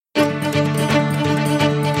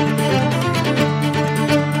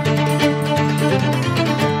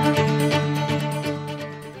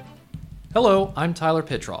Hello, I'm Tyler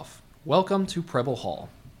Pitroff. Welcome to Preble Hall.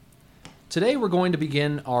 Today we're going to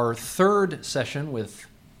begin our third session with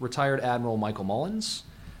retired Admiral Michael Mullins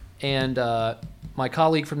and my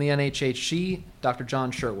colleague from the NHHC, Dr. John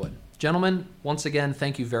Sherwood. Gentlemen, once again,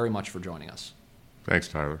 thank you very much for joining us. Thanks,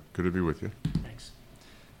 Tyler. Good to be with you. Thanks.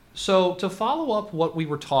 So to follow up what we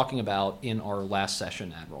were talking about in our last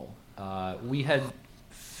session, Admiral, we had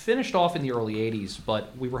finished off in the early 80s,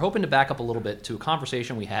 but we were hoping to back up a little bit to a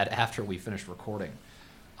conversation we had after we finished recording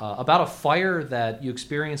about a fire that you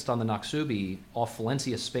experienced on the Noxubee off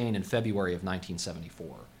Valencia, Spain in February of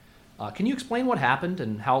 1974. Can you explain what happened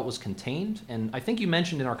and how it was contained? And I think you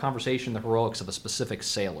mentioned in our conversation the heroics of a specific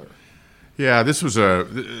sailor. Yeah, this was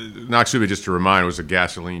Noxubee, just to remind, was a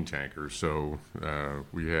gasoline tanker. So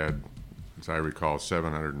we had, as I recall,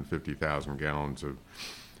 750,000 gallons of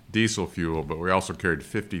diesel fuel, but we also carried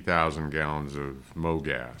 50,000 gallons of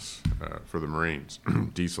MoGas for the Marines.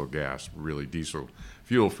 Diesel gas, really diesel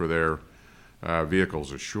fuel for their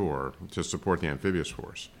vehicles ashore to support the amphibious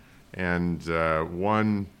force. And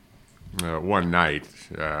one night,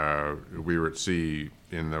 we were at sea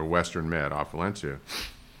in the Western Med off Valencia,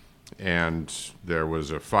 and there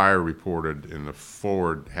was a fire reported in the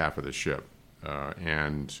forward half of the ship.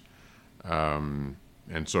 And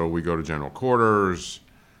so we go to general quarters,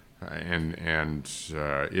 and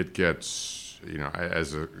it gets,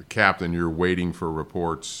 as a captain, you're waiting for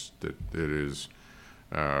reports that it is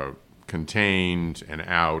contained and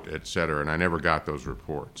out, et cetera. And I never got those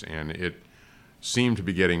reports. And it seemed to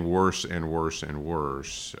be getting worse and worse and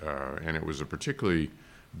worse. And it was a particularly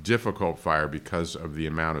difficult fire because of the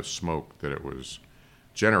amount of smoke that it was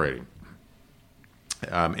generating.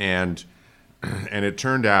 And it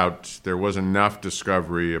turned out there was enough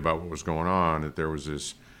discovery about what was going on that there was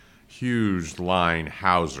this huge line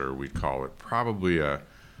hawser, we'd call it, probably a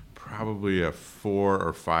 4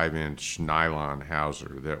 or 5 inch nylon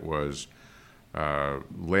hawser that was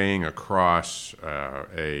laying across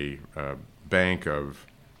a bank of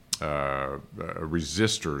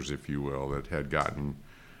resistors, if you will, that had gotten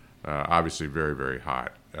obviously very, very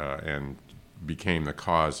hot and became the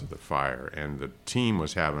cause of the fire. And the team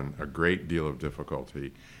was having a great deal of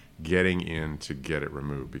difficulty getting in to get it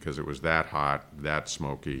removed because it was that hot, that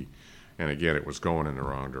smoky, and again, it was going in the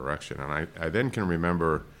wrong direction. And I then can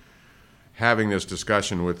remember having this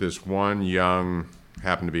discussion with this one young,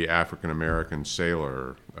 happened to be African-American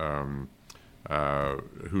sailor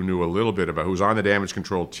who knew a little bit about, who was on the damage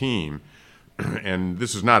control team, and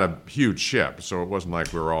this is not a huge ship, so it wasn't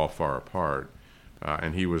like we were all far apart.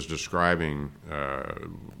 And he was describing,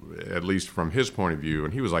 at least from his point of view,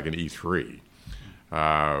 and he was like an E3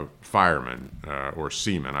 fireman or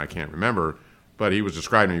seaman, I can't remember, but he was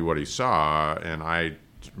describing to me what he saw, and I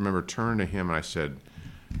remember turning to him and I said,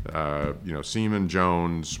 Seaman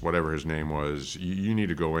Jones, whatever his name was, you need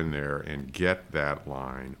to go in there and get that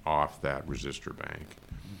line off that resistor bank.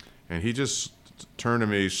 And he just turned to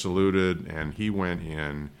me, saluted, and he went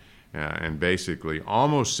in and basically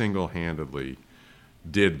almost single-handedly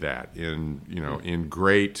did that in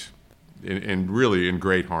great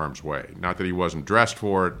harm's way. Not that he wasn't dressed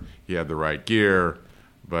for it, he had the right gear,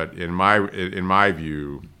 but in my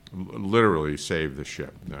view, literally saved the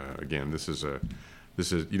ship. Again, this is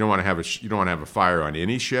you don't want to have a fire on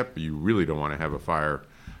any ship. You really don't want to have a fire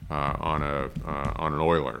on an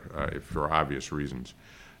oiler for obvious reasons.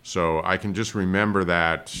 So I can just remember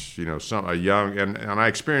that my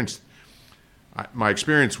experience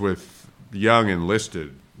with young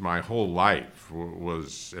enlisted my whole life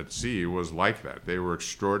was at sea was like that. They were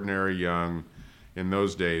extraordinary young, in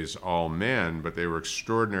those days all men, but they were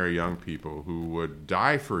extraordinary young people who would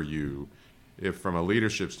die for you if from a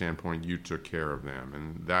leadership standpoint you took care of them.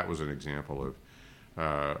 And that was an example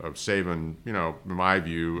of saving, in my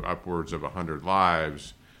view, upwards of 100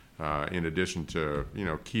 lives, in addition to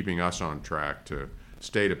keeping us on track to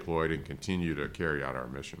stay deployed and continue to carry out our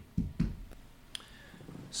mission.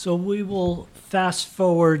 So we will fast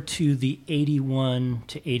forward to the 81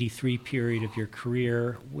 to 83 period of your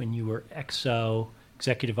career when you were XO,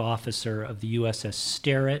 Executive Officer of the USS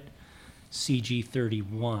Sterett,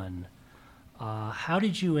 CG-31. How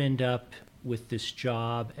did you end up with this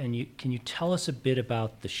job? And can you tell us a bit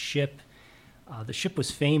about the ship? The ship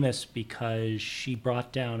was famous because she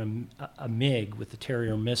brought down a MiG with the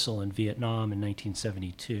Terrier missile in Vietnam in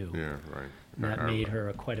 1972. Yeah, right. And that made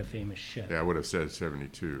her quite a famous ship. Yeah, I would have said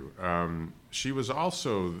 72. She was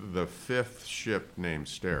also the fifth ship named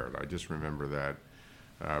Sterett. I just remember that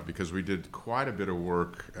because we did quite a bit of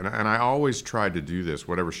work, and I always tried to do this,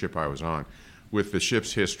 whatever ship I was on, with the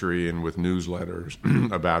ship's history and with newsletters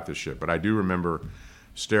about the ship. But I do remember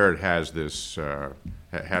Sterett has this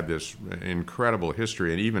had this incredible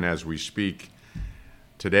history, and even as we speak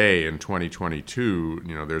today in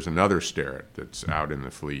 2022, there's another Sterett that's out in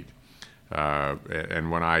the fleet.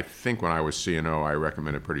 And when I was CNO, I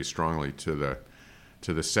recommended pretty strongly to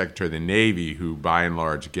the Secretary of the Navy, who by and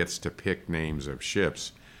large gets to pick names of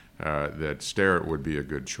ships, that Sterett would be a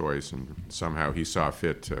good choice, and somehow he saw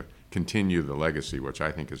fit to continue the legacy, which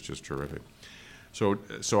I think is just terrific.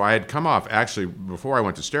 So I had come off, actually, before I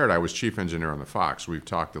went to Sterett, I was chief engineer on the Fox. We've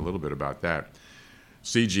talked a little bit about that.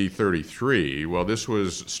 CG-33, well,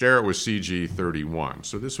 Sterett was CG-31.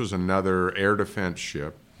 So this was another air defense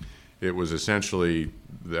ship. It was essentially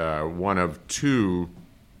one of two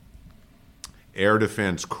air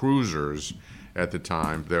defense cruisers at the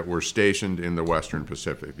time that were stationed in the Western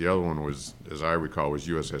Pacific. The other one was, as I recall, was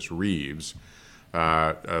USS Reeves,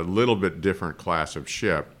 a little bit different class of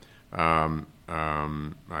ship.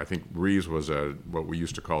 I think Reeves was what we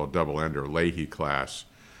used to call a double-ender, Leahy class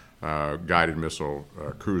guided missile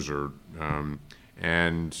cruiser,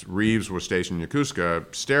 and Reeves was stationed in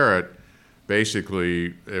Yokosuka. Sterett,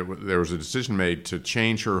 basically, there was a decision made to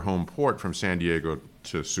change her home port from San Diego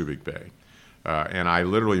to Subic Bay. And I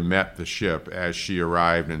literally met the ship as she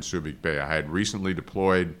arrived in Subic Bay. I had recently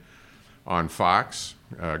deployed on Fox,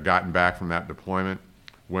 gotten back from that deployment,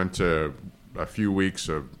 went to a few weeks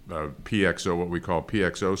of PXO, what we call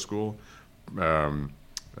PXO school,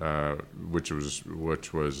 which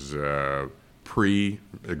was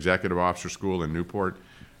pre-executive officer school in Newport,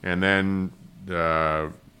 and then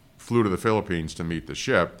flew to the Philippines to meet the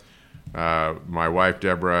ship. My wife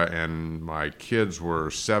Deborah and my kids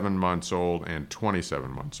were 7 months old and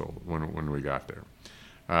 27 months old when we got there.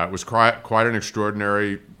 It was quite an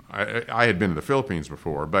extraordinary. I had been to the Philippines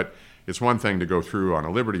before, but it's one thing to go through on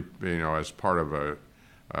a Liberty, as part of a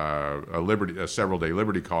several-day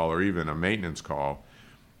Liberty call or even a maintenance call,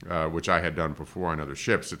 which I had done before on other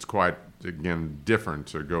ships. It's quite, again, different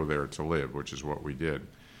to go there to live, which is what we did.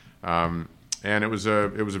 And it was a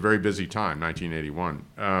very busy time,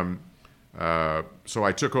 1981. So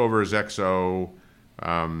I took over as XO,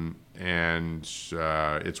 and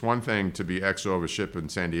it's one thing to be XO of a ship in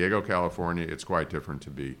San Diego, California. It's quite different to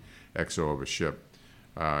be XO of a ship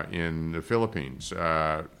in the Philippines.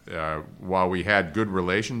 While we had good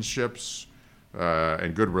relationships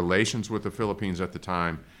and good relations with the Philippines at the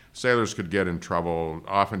time, sailors could get in trouble.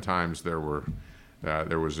 Oftentimes there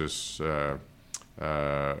was this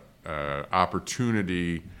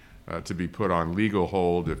opportunity to be put on legal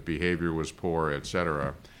hold if behavior was poor,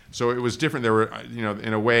 etc. So it was different. There were,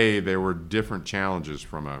 in a way, there were different challenges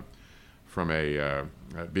from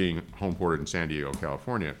being home ported in San Diego,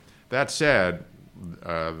 California. That said,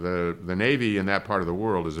 the Navy in that part of the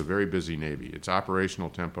world is a very busy Navy. Its operational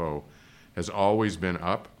tempo has always been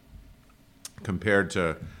up compared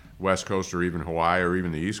to West Coast or even Hawaii or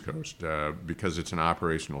even the East Coast, because it's an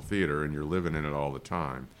operational theater and you're living in it all the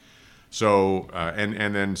time. So,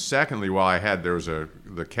 and then secondly, while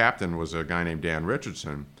the captain was a guy named Dan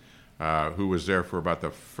Richardson, who was there for about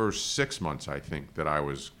the first 6 months, I think, that I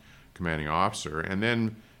was commanding officer.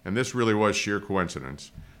 And this really was sheer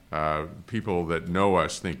coincidence. People that know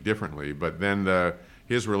us think differently, but then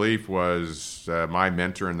his relief was my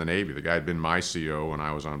mentor in the Navy, the guy had been my CO when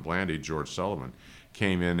I was on Blandy, George Sullivan,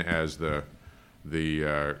 came in as the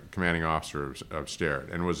commanding officer of Sterett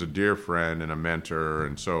and was a dear friend and a mentor,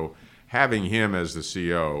 and so having him as the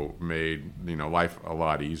CO made life a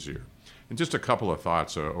lot easier. And just a couple of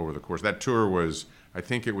thoughts over the course. That tour was, I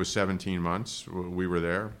think it was 17 months we were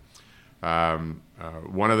there.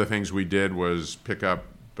 One of the things we did was pick up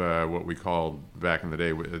what we called back in the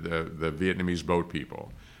day the Vietnamese boat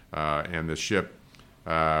people. And the ship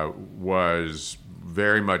was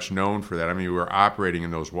very much known for that. I mean, we were operating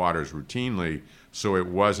in those waters routinely, so it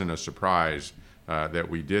wasn't a surprise that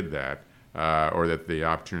we did that or that the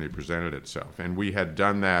opportunity presented itself. And we had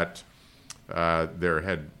done that. There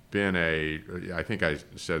had been I think I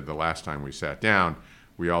said the last time we sat down,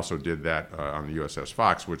 we also did that on the USS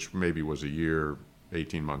Fox, which maybe was a year,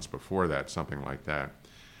 18 months before that, something like that.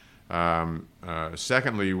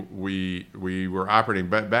 Secondly, we were operating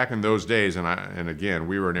back in those days, and again,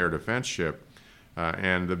 we were an air defense ship,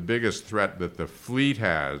 and the biggest threat that the fleet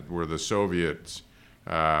had were the Soviets,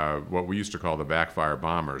 what we used to call the backfire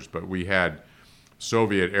bombers, but we had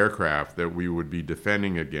Soviet aircraft that we would be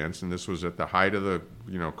defending against, and this was at the height of the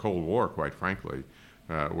Cold War, quite frankly,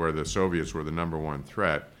 where the Soviets were the number one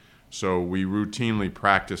threat. So we routinely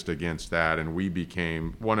practiced against that, and we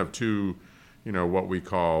became one of two what we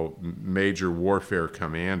call major warfare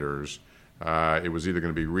commanders. It was either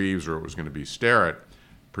going to be Reeves or it was going to be Sterett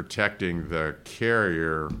protecting the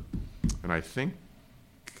carrier. And I think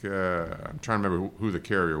I'm trying to remember who the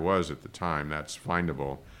carrier was at the time. That's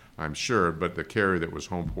findable, I'm sure, but the carrier that was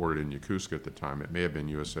home ported in Yokosuka at the time, it may have been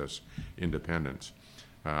USS Independence.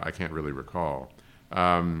 I can't really recall.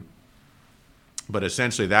 But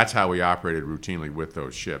essentially, that's how we operated routinely with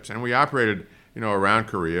those ships. And we operated, around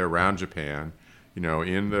Korea, around Japan,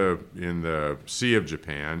 in the Sea of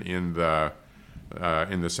Japan, in the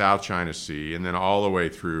South China Sea, and then all the way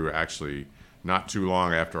through. Actually, not too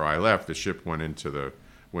long after I left, the ship went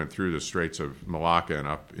through the Straits of Malacca and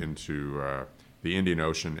up into the Indian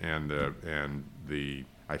Ocean and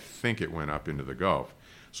I think it went up into the Gulf.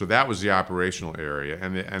 So that was the operational area,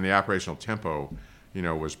 and the operational tempo,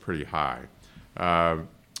 was pretty high.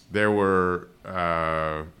 There were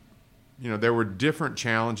different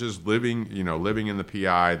challenges living in the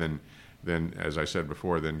PI than as I said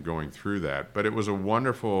before, than going through that. But it was a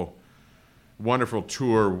wonderful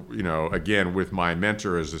tour, again, with my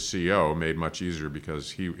mentor as the CO, made much easier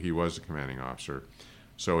because he was the commanding officer.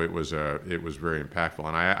 So it was very impactful.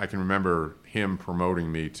 And I can remember him promoting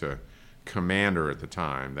me to commander at the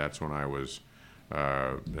time. That's when I was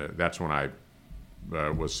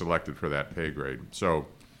was selected for that pay grade. So,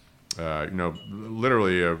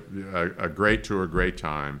 literally a great tour, great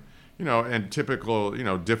time. And typical,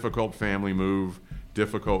 difficult family move,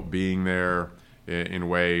 difficult being there in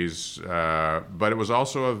ways, but it was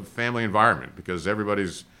also a family environment because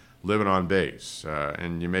everybody's living on base,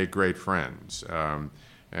 and you make great friends.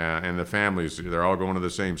 And the families, they're all going to the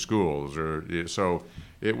same schools. So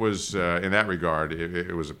it was, in that regard,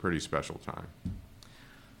 it was a pretty special time.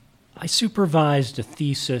 I supervised a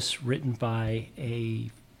thesis written by a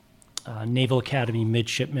Naval Academy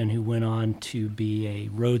midshipman who went on to be a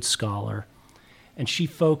Rhodes Scholar, and she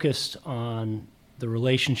focused on the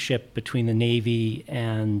relationship between the Navy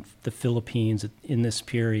and the Philippines in this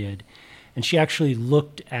period. And she actually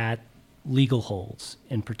looked at legal holds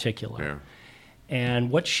in particular. Yeah. And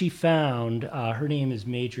what she found, her name is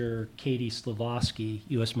Major Katie Slavosky,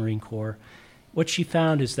 U.S. Marine Corps. What she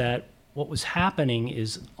found is that what was happening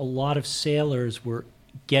is a lot of sailors were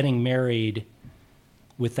getting married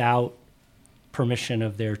without permission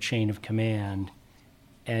of their chain of command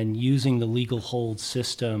and using the legal hold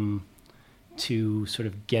system to sort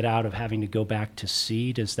of get out of having to go back to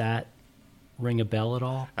sea. Does that ring a bell at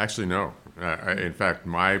all? Actually, no. In fact,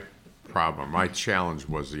 my challenge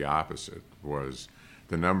was the opposite, was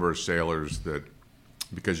the number of sailors that,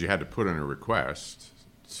 because you had to put in a request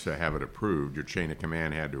to have it approved, your chain of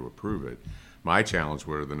command had to approve it. My challenge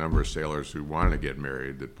were the number of sailors who wanted to get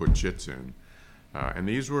married that put chits in. And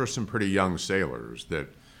these were some pretty young sailors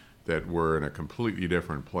that were in a completely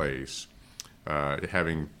different place.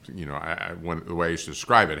 Having, the way I used to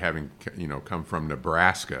describe it, having, come from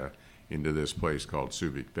Nebraska into this place called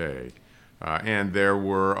Subic Bay. And there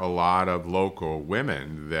were a lot of local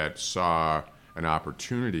women that saw an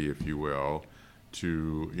opportunity, if you will,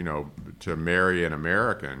 to marry an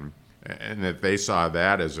American, and that they saw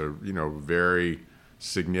that as a, very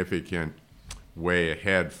significant way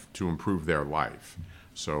ahead to improve their life.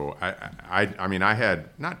 So I mean, I had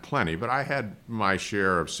not plenty, but I had my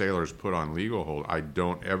share of sailors put on legal hold. I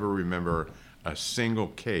don't ever remember a single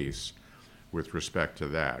case with respect to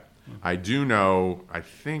that. I do know, I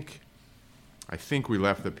think we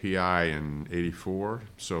left the PI in '84,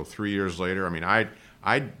 so 3 years later. I mean,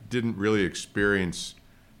 I didn't really experience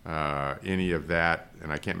any of that,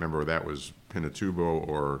 and I can't remember whether that was Pinatubo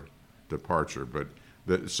or departure, but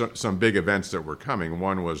some big events that were coming.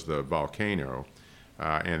 One was the volcano,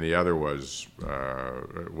 and the other was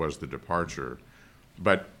the departure.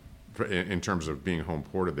 But in terms of being home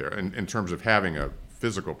ported there, and in terms of having a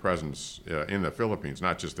physical presence in the Philippines,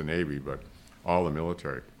 not just the Navy, but all the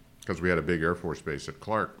military, because we had a big Air Force base at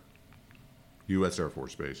Clark, U.S. Air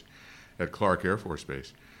Force Base, at Clark Air Force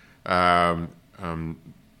Base. But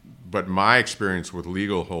my experience with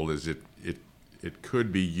legal hold is it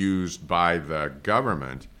could be used by the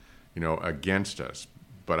government, against us.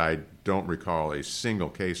 But I don't recall a single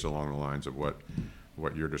case along the lines of what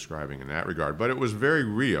you're describing in that regard. But it was very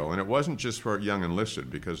real, and it wasn't just for young enlisted,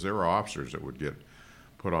 because there were officers that would get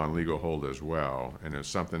put on legal hold as well, and it's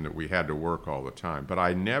something that we had to work all the time. But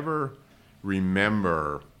I never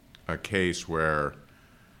remember a case where,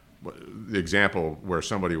 the example where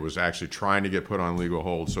somebody was actually trying to get put on legal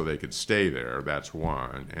hold so they could stay there. That's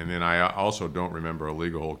one. And then I also don't remember a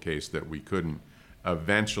legal hold case that we couldn't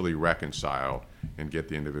eventually reconcile and get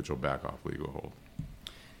the individual back off legal hold.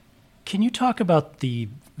 Can you talk about the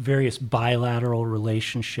various bilateral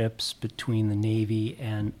relationships between the Navy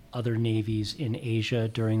and other navies in Asia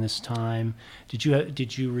during this time? Did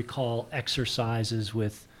you recall exercises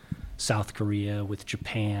with South Korea, with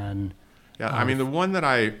Japan? Yeah, I mean the one that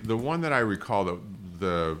I recall,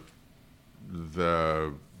 the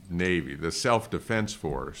Navy, the self-defense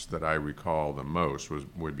force that I recall the most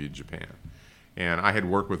would be Japan. And I had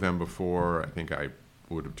worked with them before. I think I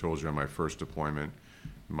would have told you on my first deployment,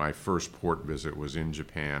 my first port visit was in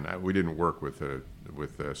Japan. We didn't work with the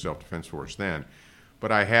self-defense force then,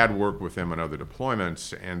 but I had worked with them on other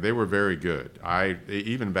deployments, and they were very good.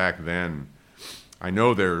 Even back then, I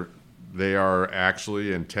know they are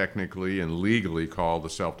actually and technically and legally called the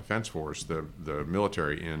self-defense force, the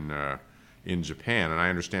military in Japan, and I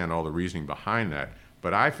understand all the reasoning behind that.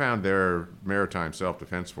 But I found their maritime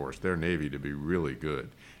self-defense force, their Navy, to be really good,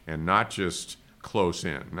 and not just close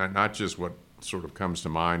in, not just what sort of comes to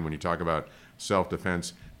mind when you talk about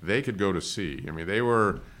self-defense. They could go to sea. I mean, they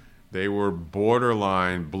were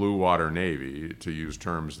borderline blue water Navy, to use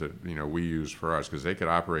terms that we use for us, because they could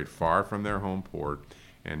operate far from their home port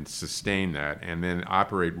and sustain that, and then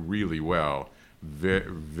operate really well,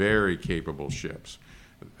 very capable ships.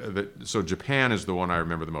 So Japan is the one I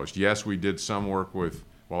remember the most. Yes, we did some work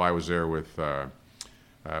while I was there with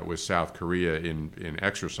South Korea in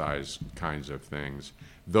exercise kinds of things.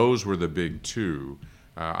 Those were the big two.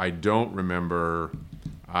 I don't remember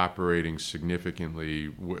operating significantly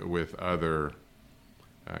with other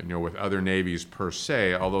navies per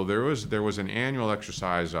se. Although there was an annual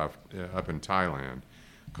exercise up in Thailand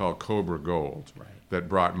called Cobra Gold, right, that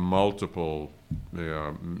brought multiple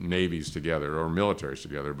navies together, or militaries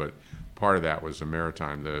together, but part of that was the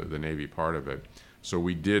maritime, the Navy part of it. So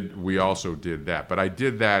we also did that. But I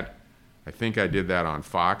think I did that on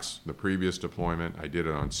Fox, the previous deployment. I did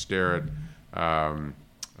it on Sterett. And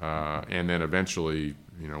then eventually,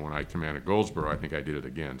 when I commanded Goldsboro, I think I did it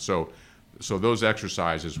again. So those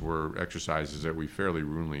exercises were exercises that we fairly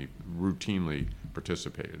routinely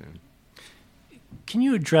participated in. Can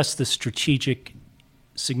you address the strategic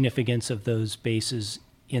significance of those bases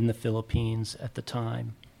in the Philippines at the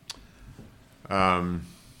time?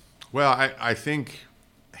 Well, I think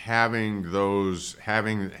having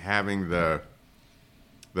the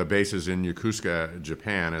bases in Yokosuka,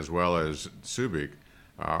 Japan, as well as Subic,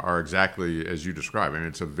 are exactly as you describe. I mean,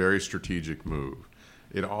 it's a very strategic move.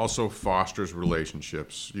 It also fosters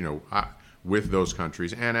relationships, with those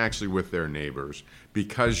countries and actually with their neighbors,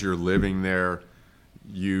 because you're living there.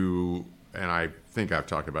 And I think I've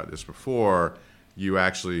talked about this before, you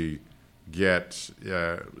actually get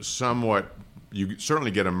you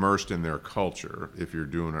certainly get immersed in their culture if you're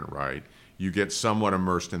doing it right. You get somewhat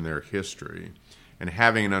immersed in their history. And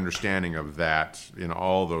having an understanding of that in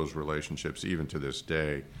all those relationships, even to this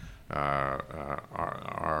day,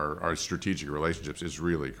 our strategic relationships is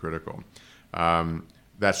really critical.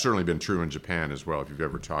 That's certainly been true in Japan as well. If you've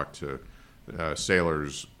ever talked to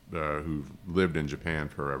sailors who've lived in Japan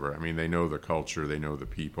forever, I mean, they know the culture, they know the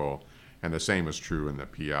people, and the same is true in the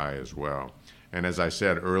PI as well. And as I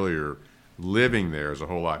said earlier, living there is a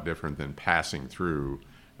whole lot different than passing through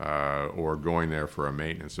or going there for a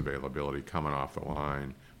maintenance availability coming off the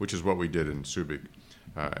line, which is what we did in Subic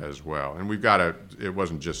as well. And it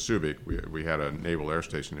wasn't just Subic, we had a naval air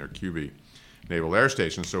station there, QB Naval Air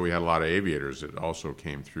Station, so we had a lot of aviators that also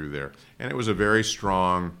came through there. And it was a very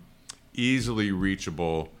strong, easily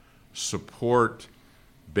reachable support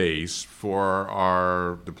base for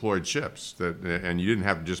our deployed ships. And you didn't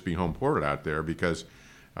have to just be home ported out there, because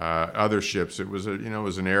other ships, it was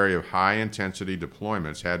an area of high intensity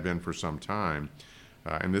deployments, had been for some time.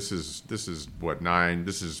 And this is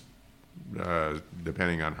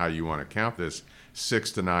depending on how you want to count this,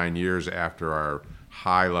 6 to 9 years after our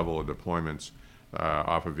high level of deployments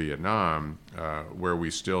off of Vietnam, where we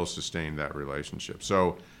still sustain that relationship.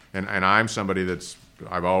 So, and I'm somebody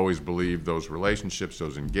I've always believed those relationships,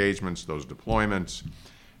 those engagements, those deployments,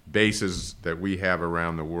 bases that we have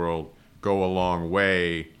around the world go a long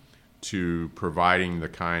way to providing the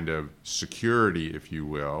kind of security, if you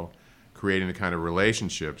will, creating the kind of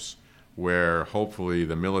relationships where hopefully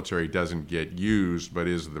the military doesn't get used, but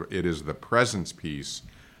it is the presence piece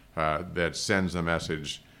that sends the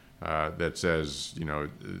message that says,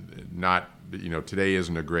 today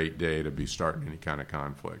isn't a great day to be starting any kind of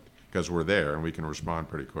conflict, because we're there and we can respond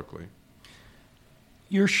pretty quickly.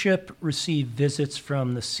 Your ship received visits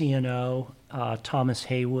from the CNO, Thomas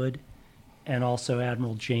Haywood, and also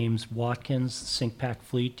Admiral James Watkins, SINCPAC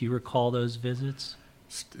fleet. Do you recall those visits?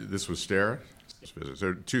 This was Sterett? There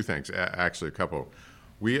are two things, actually a couple.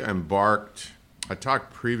 We embarked, I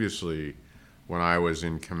talked previously when I was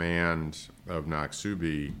in command of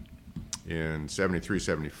Naksubi in 73,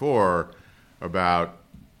 74 about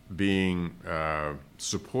being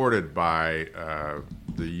supported by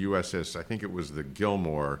the USS, I think it was the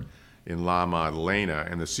Gilmore, in La Maddalena,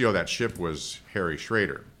 and the CO of that ship was Harry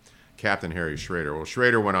Schrader, Captain Harry Schrader. Well,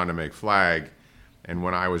 Schrader went on to make Flag, and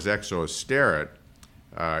when I was XO Sterret,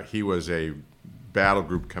 he was a battle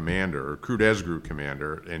group commander, or Crudez group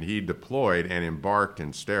commander, and he deployed and embarked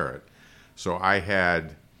in Sterret. So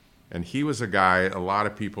and he was a guy a lot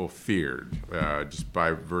of people feared, just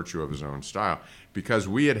by virtue of his own style, because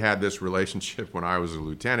we had this relationship when I was a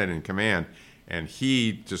lieutenant in command, and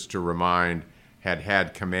he, just to remind,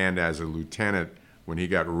 had command as a lieutenant when he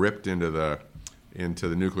got ripped into the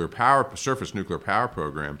surface nuclear power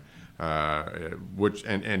program, which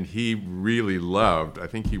he really loved. I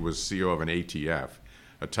think he was CO of an ATF,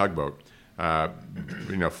 a tugboat, a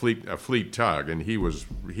fleet tug, and he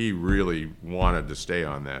really wanted to stay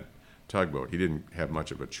on that tugboat. He didn't have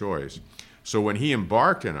much of a choice. So when he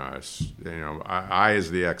embarked in us, I as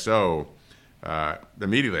the XO,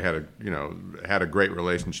 immediately had a great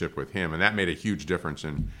relationship with him, and that made a huge difference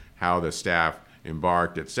in how the staff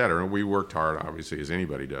embarked, et cetera. And we worked hard, obviously, as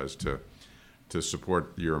anybody does, to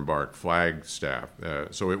support your embarked Flag staff.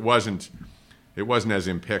 So it wasn't as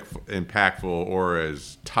impactful or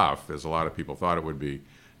as tough as a lot of people thought it would be,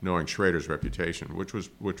 knowing Schrader's reputation, which was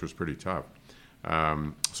pretty tough.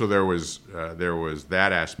 So there was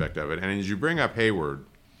that aspect of it. And as you bring up Hayward,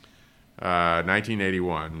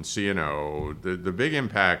 1981, CNO, the big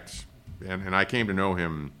impact, and I came to know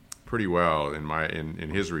him pretty well in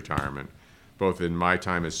his retirement, both in my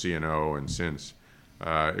time as CNO and since.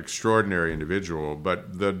 Extraordinary individual,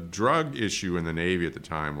 but the drug issue in the Navy at the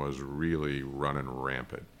time was really running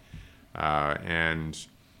rampant.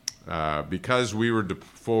 Because we were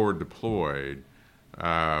forward deployed,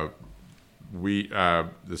 the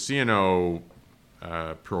CNO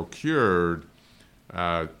procured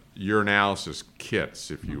urinalysis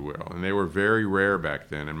kits, if you will, and they were very rare back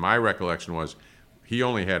then. And my recollection was he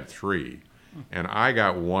only had 3, and I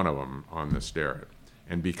got one of them on the Sterret.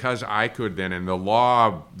 And because I could then, and the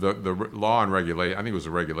law and regulation, I think it was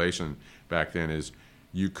a regulation back then, is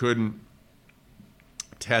you couldn't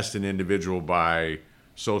test an individual by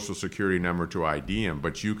social security number to ID him,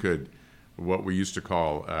 but you could, what we used to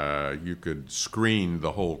call, you could screen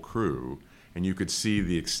the whole crew, and you could see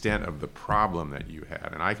the extent of the problem that you had.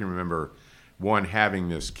 And I can remember having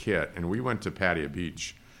this kit, and we went to Pattaya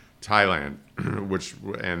Beach, Thailand,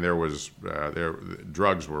 and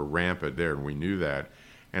drugs were rampant there, and we knew that.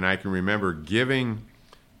 And I can remember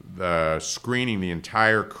screening the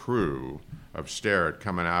entire crew of Sterret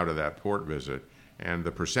coming out of that port visit, and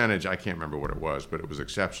the percentage, I can't remember what it was, but it was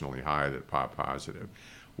exceptionally high that popped positive.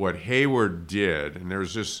 What Hayward did, and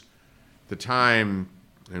there's just the time,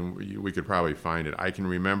 and we could probably find it, I can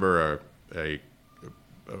remember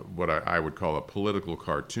what I would call a political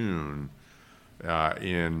cartoon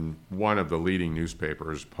in one of the leading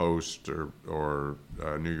newspapers, Post or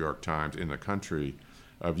New York Times in the country,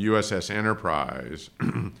 of USS Enterprise,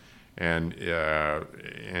 and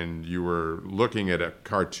you were looking at a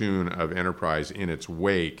cartoon of Enterprise in its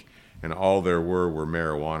wake, and all there were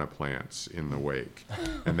marijuana plants in the wake.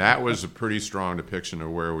 And that was a pretty strong depiction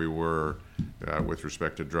of where we were with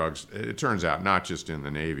respect to drugs. It turns out not just in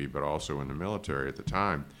the Navy, but also in the military at the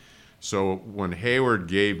time. So when Hayward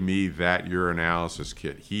gave me that urinalysis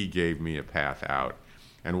kit, he gave me a path out.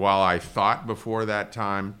 And while I thought before that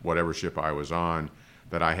time, whatever ship I was on,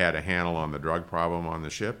 that I had a handle on the drug problem on the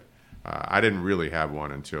ship, I didn't really have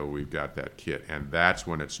one until we got that kit, and that's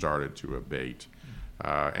when it started to abate.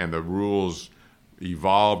 And the rules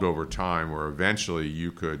evolved over time, where eventually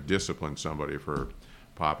you could discipline somebody for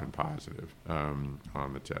popping positive on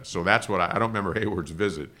the test. So that's what I don't remember Hayward's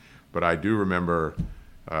visit, but I do remember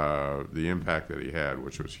the impact that he had,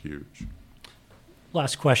 which was huge.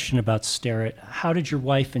 Last question about Sterret. How did your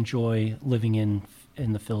wife enjoy living in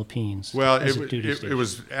the Philippines? Well, it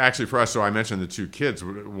was actually for us. So I mentioned the 2 kids.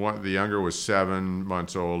 The younger was 7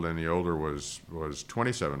 months old, and the older was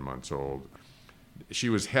 27 months old. She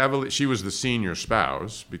was the senior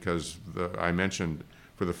spouse, because I mentioned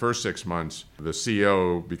for the first 6 months, the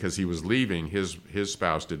CO, because he was leaving, his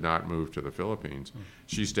spouse did not move to the Philippines.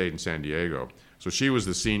 She stayed in San Diego. So she was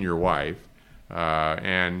the senior wife,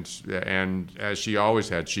 and as she always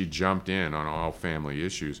had, she jumped in on all family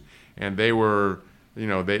issues. And they were,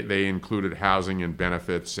 they included housing and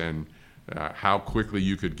benefits, and how quickly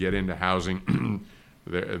you could get into housing.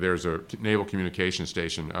 There's a naval communication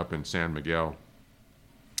station up in San Miguel,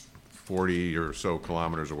 40 or so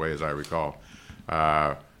kilometers away, as I recall,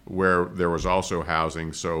 where there was also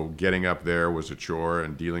housing. So getting up there was a chore,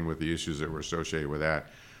 and dealing with the issues that were associated with that.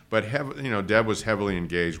 But Deb was heavily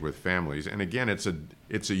engaged with families, and again, it's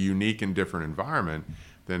a unique and different environment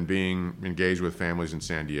than being engaged with families in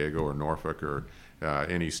San Diego or Norfolk or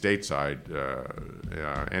any stateside,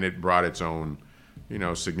 and it brought its own,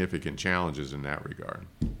 significant challenges in that regard.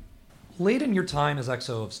 Late in your time as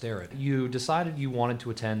XO of Sterett, you decided you wanted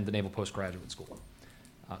to attend the Naval Postgraduate School.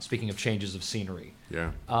 Speaking of changes of scenery.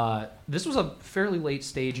 Yeah. This was a fairly late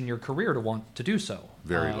stage in your career to want to do so.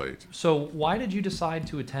 Very late. So why did you decide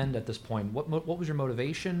to attend at this point? What was your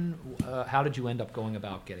motivation? How did you end up going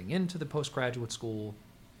about getting into the postgraduate school?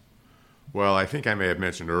 Well, I think I may have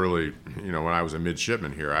mentioned early, when I was a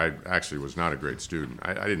midshipman here, I actually was not a great student.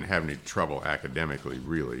 I didn't have any trouble academically,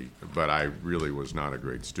 really, but I really was not a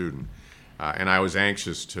great student. And I was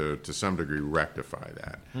anxious to some degree rectify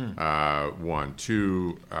that. One.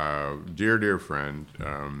 Two, dear friend,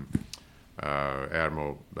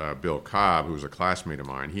 Admiral Bill Cobb, who was a classmate of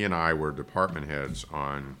mine, he and I were department heads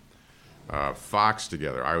on Fox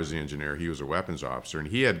together. I was the engineer, he was a weapons officer, and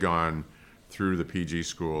he had gone through the PG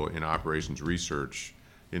school in operations research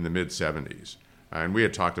in the mid-'70s. And we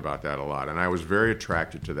had talked about that a lot, and I was very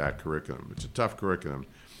attracted to that curriculum. It's a tough curriculum.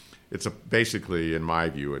 It's basically, in my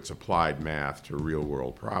view, it's applied math to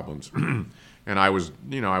real-world problems. And I was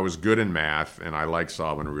good in math, and I liked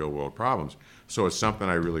solving real-world problems. So it's something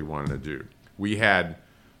I really wanted to do. We had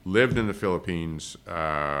lived in the Philippines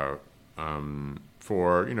for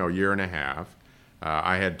a year and a half.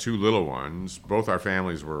 I had two little ones. Both our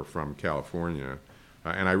families were from California,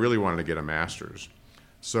 and I really wanted to get a master's.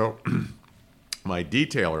 So my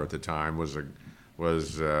detailer at the time was a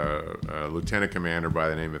lieutenant commander by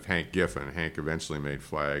the name of Hank Giffen. Hank eventually made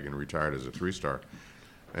flag and retired as a 3-star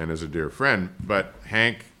and as a dear friend. But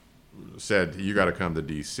Hank said, you got to come to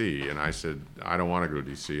D.C. And I said, I don't want to go to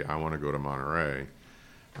D.C. I want to go to Monterey.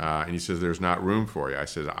 And he says, there's not room for you. I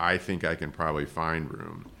said, I think I can probably find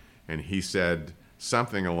room. And he said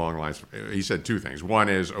something along the lines, he said two things. One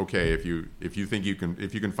is, okay, if you think you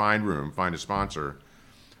can find room, find a sponsor,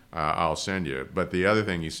 I'll send you. But the other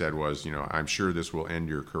thing he said was, I'm sure this will end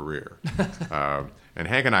your career. And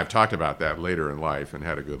Hank and I have talked about that later in life and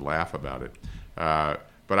had a good laugh about it.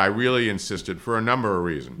 But I really insisted for a number of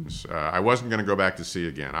reasons. I wasn't going to go back to sea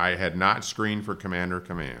again. I had not screened for commander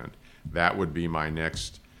command. That would be my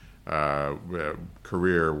next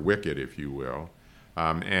career wicket, if you will.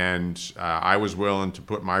 And I was willing to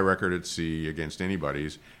put my record at sea against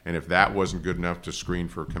anybody's. And if that wasn't good enough to screen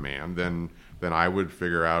for command, then I would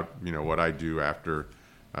figure out, what I do after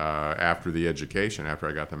the education, after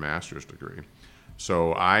I got the master's degree.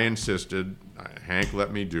 So I insisted. Hank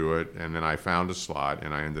let me do it, and then I found a slot,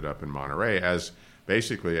 and I ended up in Monterey as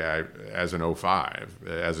an 05,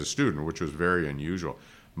 as a student, which was very unusual.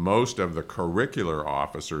 Most of the curricular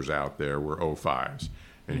officers out there were 05s,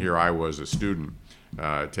 and here I was a student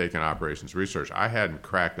taking operations research. I hadn't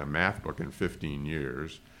cracked a math book in 15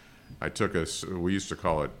 years. I took we used to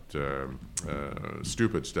call it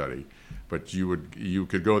stupid study, but you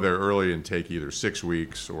could go there early and take either 6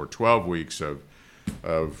 weeks or 12 weeks of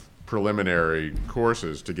preliminary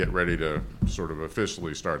courses to get ready to sort of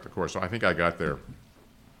officially start the course. So I think I got there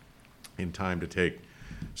in time to take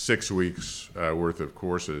 6 weeks worth of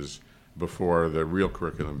courses before the real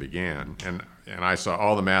curriculum began. And I saw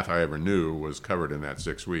all the math I ever knew was covered in that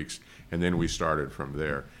 6 weeks, and then we started from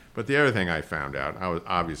there. But the other thing I found out, I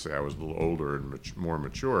was a little older and more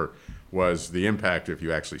mature, was the impact if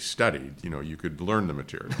you actually studied. You could learn the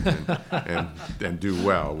material and do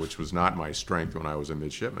well, which was not my strength when I was a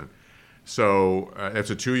midshipman. So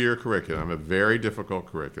it's a 2-year curriculum, a very difficult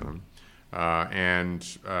curriculum, and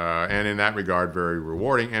in that regard, very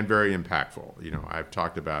rewarding and very impactful. I've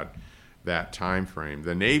talked about that time frame.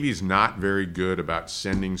 The Navy's not very good about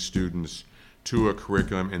sending students to a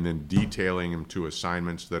curriculum and then detailing them to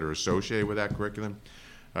assignments that are associated with that curriculum.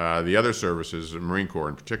 The other services, the Marine Corps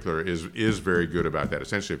in particular, is very good about that.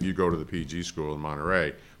 Essentially, if you go to the PG school in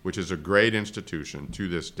Monterey, which is a great institution to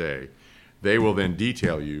this day, they will then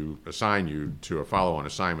assign you to a follow-on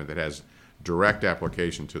assignment that has direct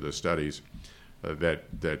application to the studies that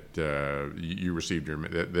you received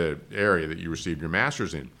the area that you received your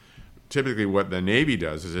master's in. Typically, what the Navy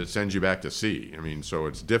does is it sends you back to sea. So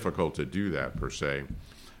it's difficult to do that per se.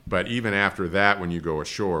 But even after that, when you go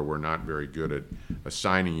ashore, we're not very good at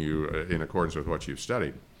assigning you in accordance with what you've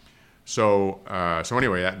studied. So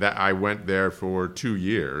anyway, I went there for 2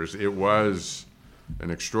 years. It was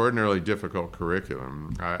an extraordinarily difficult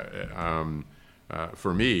curriculum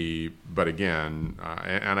for me. But again,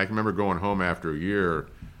 and I can remember going home after a year,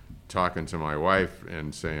 talking to my wife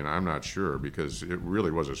and saying, I'm not sure, because it really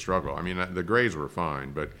was a struggle. The grades were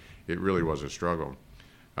fine, but it really was a struggle.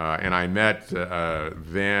 And I met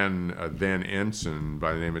then ensign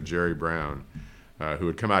by the name of Jerry Brown, who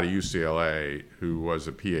had come out of UCLA, who was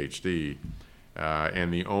a PhD,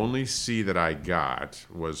 and the only C that I got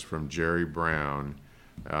was from Jerry Brown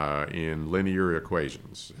in linear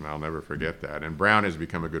equations, and I'll never forget that. And Brown has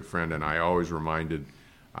become a good friend, and I always remind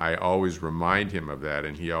him of that,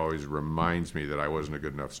 and he always reminds me that I wasn't a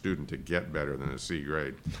good enough student to get better than a C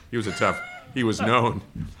grade. He was known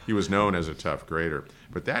as a tough grader.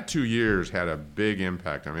 But that 2 years had a big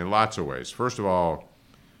impact on me in lots of ways. First of all,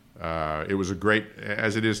 it was a great,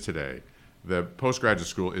 as it is today, the postgraduate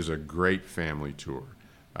school is a great family tour.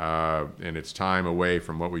 And it's time away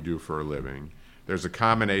from what we do for a living. There's a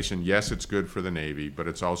combination, yes, it's good for the Navy, but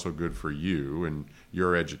it's also good for you and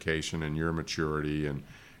your education and your maturity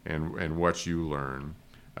and what you learn.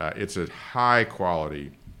 It's a high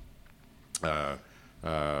quality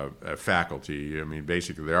faculty. I mean,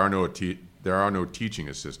 basically, there are no teaching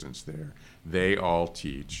assistants there. They all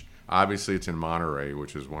teach. Obviously, it's in Monterey,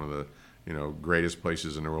 which is one of the greatest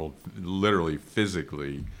places in the world, literally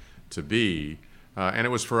physically, to be. And it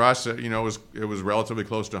was for us, it was relatively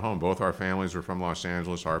close to home. Both our families were from Los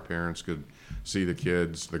Angeles. Our parents could see the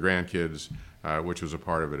kids, the grandkids, which was a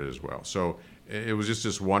part of it as well. So it was just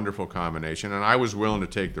this wonderful combination. And I was willing to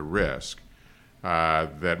take the risk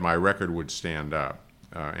that my record would stand up.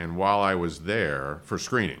 And while I was there for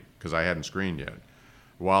screening, because I hadn't screened yet,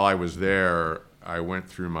 while I was there, I went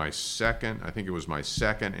through my second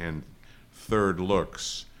and third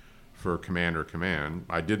looks for Commander Command.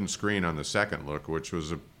 I didn't screen on the second look, which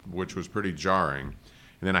was pretty jarring.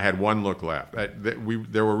 And then I had one look left.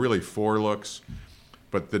 There were really 4 looks,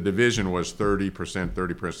 but the division was 30%,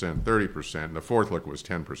 30%, 30%. And the fourth look was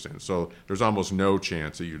 10%. So there's almost no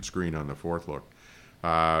chance that you'd screen on the fourth look.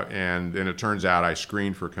 And it turns out I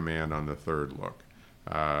screened for command on the third look,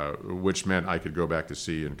 which meant I could go back to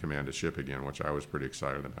sea and command a ship again, which I was pretty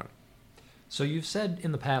excited about. So you've said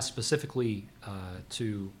in the past, specifically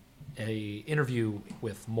to a interview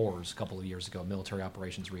with Moores a couple of years ago, Military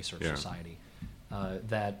Operations Research Society,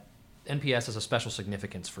 that NPS has a special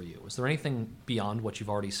significance for you. Is there anything beyond what you've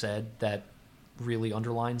already said that really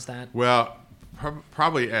underlines that? Well,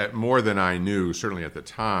 probably more than I knew, certainly at the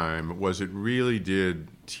time, was it really did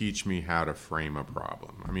teach me how to frame a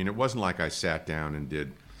problem. I mean, it wasn't like I sat down and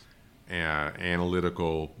did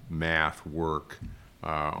analytical math work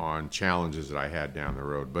on challenges that I had down the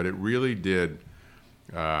road, but it really did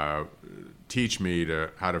teach me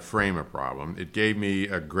how to frame a problem. It gave me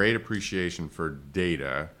a great appreciation for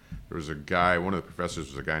data. There was one of the professors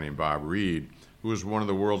was a guy named Bob Reed, who was one of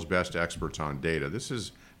the world's best experts on data. This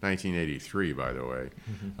is 1983, by the way,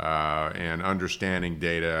 and understanding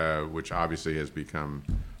data, which obviously has become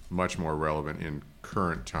much more relevant in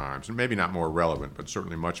current times, and maybe not more relevant, but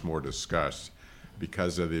certainly much more discussed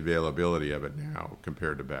because of the availability of it now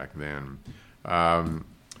compared to back then.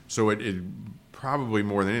 So it probably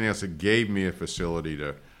more than anything else, it gave me a facility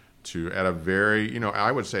to at a very,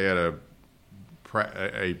 I would say at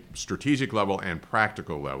a strategic level and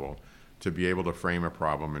practical level, to be able to frame a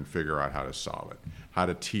problem and figure out how to solve it, how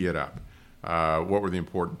to tee it up, what were the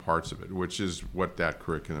important parts of it, which is what that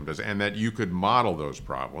curriculum does, and that you could model those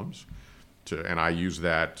problems. And I used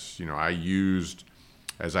that,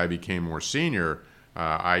 as I became more senior,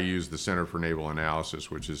 I used the Center for Naval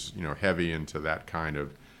Analysis, which is, heavy into that kind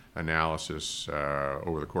of analysis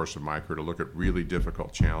over the course of my career to look at really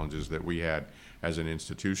difficult challenges that we had as an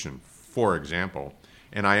institution, for example.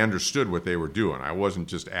 And I understood what they were doing. I wasn't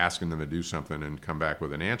just asking them to do something and come back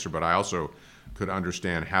with an answer, but I also could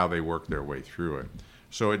understand how they worked their way through it.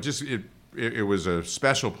 So it was a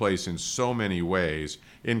special place in so many ways,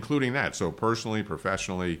 including that. So personally,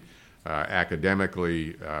 professionally,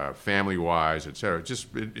 academically, family-wise, et cetera.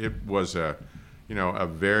 It was a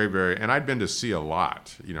very, very, and I'd been to sea a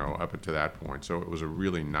lot, up to that point. So it was a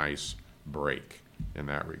really nice break in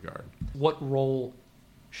that regard. What role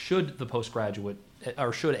should a postgraduate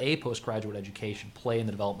education play in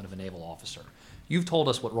the development of a naval officer? You've told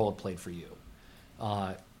us what role it played for you.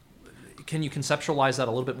 Can you conceptualize that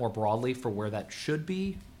a little bit more broadly for where that should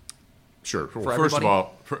be? Sure.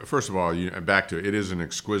 Well, first of all, back to it is an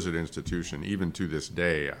exquisite institution, even to this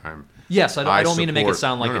day. I don't mean to make it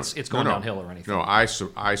sound like it's going downhill or anything. No, I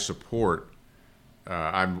support.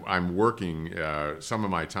 I'm working. Some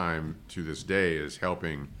of my time to this day is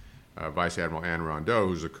helping Vice Admiral Anne Rondeau,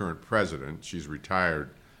 who's the current president. She's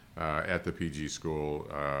retired at the PG school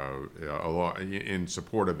in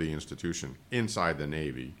support of the institution inside the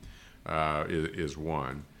Navy. Is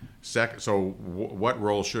one. Second, so what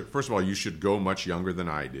role should, first of all, you should go much younger than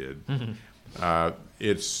I did. Mm-hmm.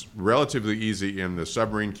 It's relatively easy in the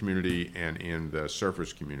submarine community and in the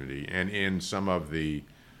surface community and in some of the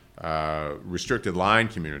restricted line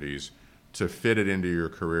communities to fit it into your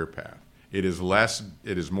career path. It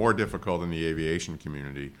is more difficult in the aviation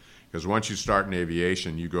community because once you start in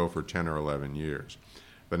aviation, you go for 10 or 11 years.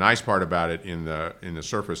 The nice part about it in the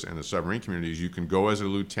surface and the submarine community is you can go as a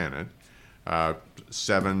lieutenant, 5,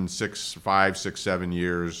 6, 7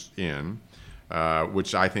 years in,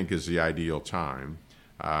 which I think is the ideal time.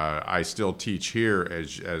 I still teach here,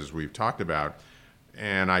 as we've talked about,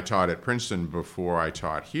 and I taught at Princeton before I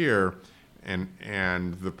taught here,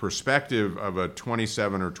 and the perspective of a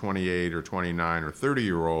 27 or 28 or 29 or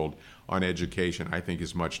 30-year-old on education, I think,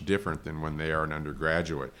 is much different than when they are an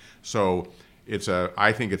undergraduate. So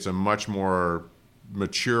I think it's a much more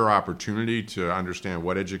mature opportunity to understand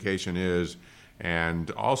what education is and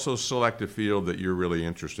also select a field that you're really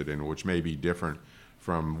interested in, which may be different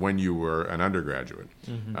from when you were an undergraduate.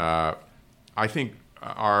 Mm-hmm. I think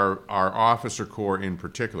our officer corps in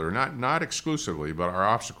particular, not exclusively, but our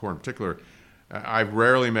officer corps in particular, I've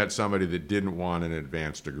rarely met somebody that didn't want an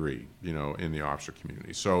advanced degree, in the officer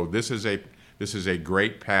community. So this is a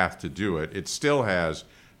great path to do it. It still has,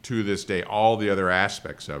 to this day, all the other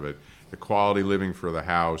aspects of it, the quality living for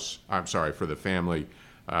the for the family.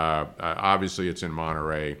 Obviously, it's in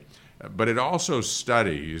Monterey, but it also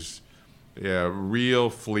studies real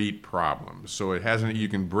fleet problems. So you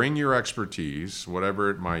can bring your expertise, whatever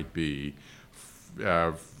it might be,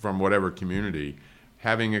 from whatever community.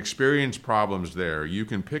 Having experienced problems there, you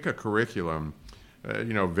can pick a curriculum,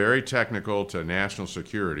 very technical to national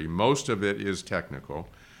security. Most of it is technical.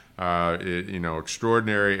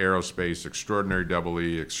 Extraordinary aerospace, extraordinary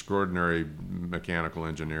EE, extraordinary mechanical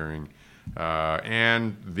engineering,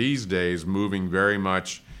 and these days moving very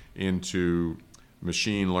much into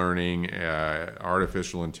machine learning,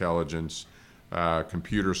 artificial intelligence,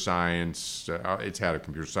 computer science. It's had a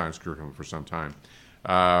computer science curriculum for some time.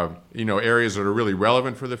 Areas that are really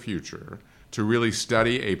relevant for the future to really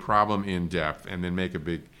study a problem in depth and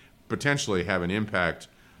then potentially have an impact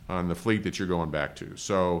on the fleet that you're going back to.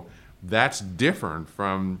 So that's different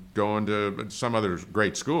from going to some other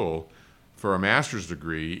great school for a master's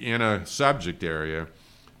degree in a subject area,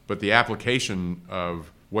 but the application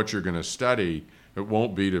of what you're going to study, it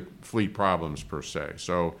won't be to fleet problems per se.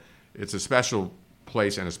 So it's a special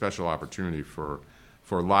place and a special opportunity for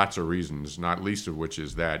lots of reasons, not least of which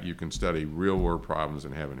is that you can study real-world problems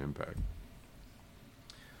and have an impact.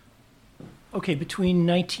 Okay, between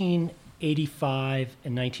 1985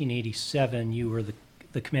 and 1987, you were the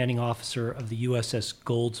commanding officer of the USS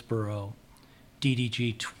Goldsboro,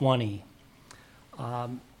 DDG-20.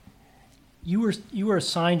 You were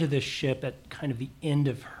assigned to this ship at kind of the end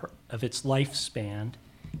of its lifespan.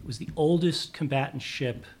 It was the oldest combatant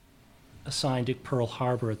ship assigned to Pearl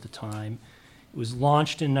Harbor at the time. It was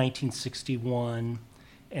launched in 1961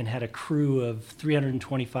 and had a crew of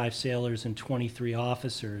 325 sailors and 23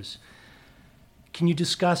 officers. Can you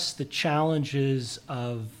discuss the challenges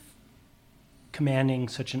of commanding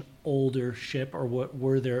such an older ship, or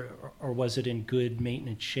was it in good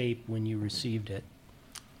maintenance shape when you received it?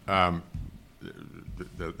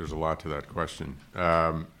 There's a lot to that question.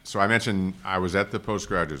 So I mentioned I was at the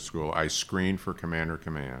postgraduate school. I screened for commander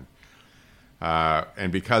command.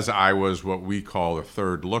 And because I was what we call a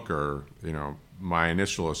third looker, my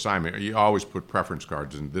initial assignment, you always put preference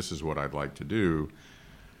cards and this is what I'd like to do.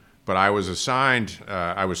 But I was assigned,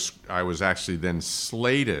 I was actually then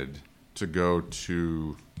slated to go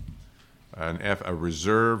to a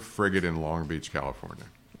reserve frigate in Long Beach, California.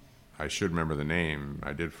 I should remember the name.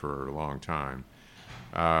 I did for a long time.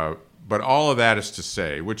 But all of that is to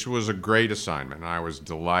say, which was a great assignment. I was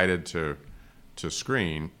delighted to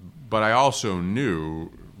screen, but I also knew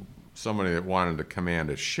somebody that wanted to command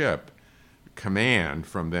a ship,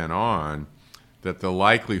 from then on, that the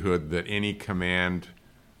likelihood that any command,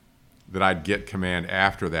 that I'd get command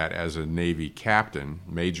after that as a Navy captain,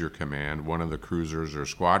 major command, one of the cruisers or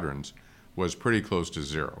squadrons, was pretty close to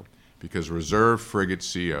zero. Because reserve frigate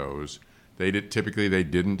COs, typically they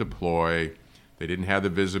didn't deploy, they didn't have the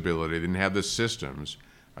visibility, they didn't have the systems.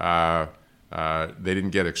 They didn't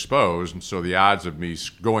get exposed, and so the odds of me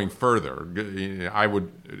going further, I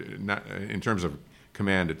would, in terms of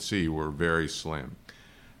command at sea, were very slim.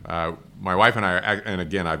 My wife and I, and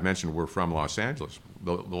again, I've mentioned we're from Los Angeles,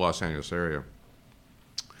 the Los Angeles area.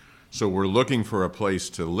 So we're looking for a place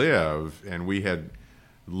to live, and we had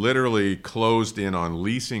literally closed in on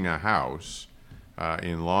leasing a house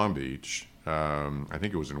in Long Beach. I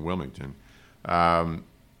think it was in Wilmington.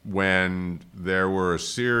 When there were a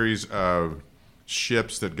series of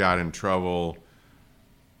ships that got in trouble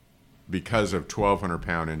because of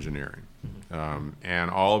 1,200-pound engineering. And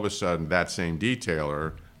all of a sudden, that same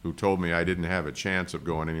detailer, who told me I didn't have a chance of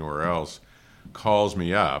going anywhere else, calls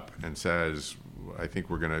me up and says, I think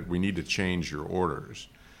we need to change your orders.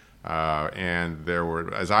 And there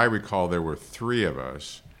were, as I recall, there were 3 of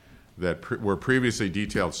us that were previously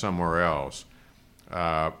detailed somewhere else,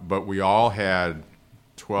 but we all had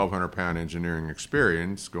 1,200-pound engineering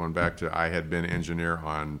experience, going back to I had been engineer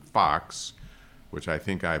on Fox, which I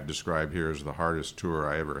think I've described here as the hardest tour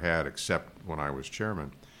I ever had, except when I was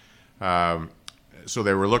chairman. So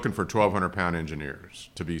they were looking for 1,200-pound engineers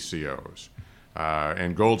to be COs.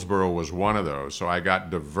 And Goldsboro was one of those. So I got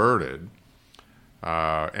diverted,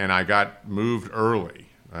 and I got moved early.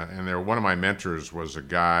 And one of my mentors was a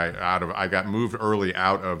guy I got moved early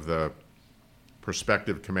out of the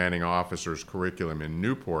prospective commanding officer's curriculum in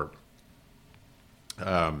Newport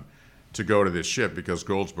to go to this ship because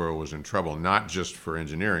Goldsboro was in trouble, not just for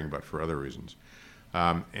engineering, but for other reasons.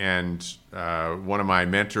 And one of my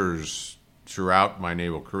mentors throughout my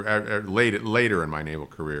naval career, later in my naval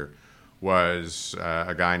career, was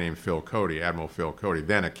a guy named Phil Cody, Admiral Phil Cody,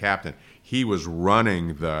 then a captain. He was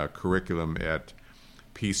running the curriculum at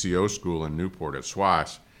PCO school in Newport at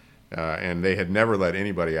SWAS, and they had never let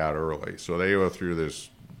anybody out early. So they go through this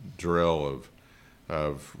drill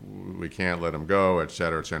of we can't let them go, et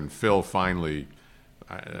cetera, et cetera. And Phil finally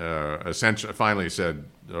said,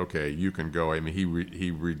 okay, you can go. I mean,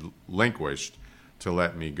 he relinquished to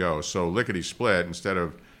let me go. So lickety split, instead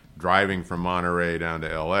of driving from Monterey down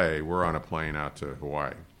to L.A., we're on a plane out to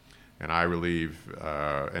Hawaii. And I relieve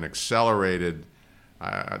an accelerated,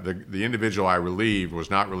 the individual I relieved was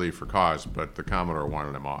not relieved for cause, but the Commodore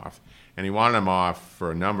wanted him off. And he wanted him off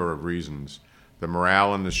for a number of reasons. The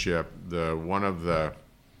morale in the ship, one of the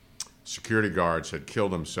security guards had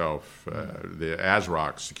killed himself. The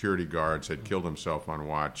ASROC security guards had killed himself on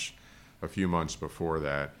watch a few months before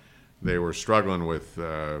that. They were struggling with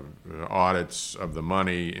audits of the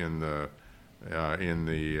money in the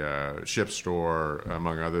ship store,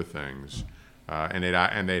 among other things, and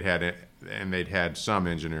they'd had some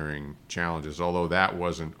engineering challenges. Although that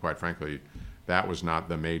wasn't, quite frankly, that was not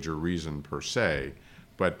the major reason per se,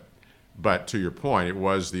 but to your point, it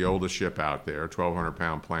was the oldest ship out there.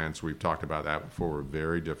 1,200-pound plants, we've talked about that before, were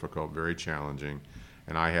very difficult, very challenging,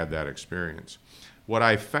 and I had that experience. What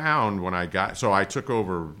I found when I took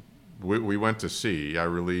over, we went to sea. I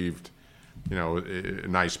relieved, a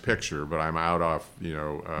nice picture, but I'm out off,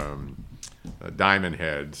 Diamond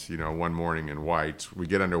Heads, one morning in Whites. We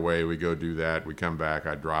get underway, we go do that, we come back,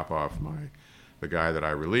 I drop off the guy that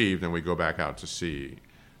I relieved, and we go back out to sea.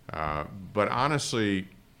 But honestly,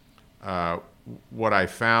 what I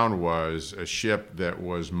found was a ship that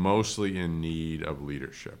was mostly in need of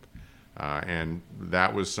leadership. And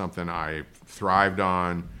that was something I thrived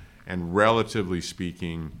on, and relatively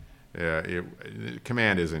speaking,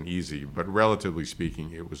 command isn't easy, but relatively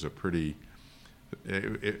speaking, it was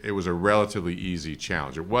a relatively easy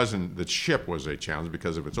challenge. It wasn't, the ship was a challenge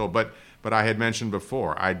because of its old, but I had mentioned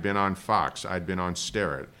before, I'd been on Fox, I'd been on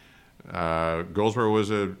Sterret. Goldsboro was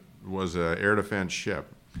a air defense ship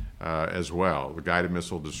as well, the guided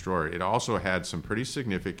missile destroyer. It also had some pretty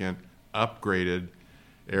significant upgraded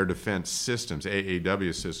air defense systems,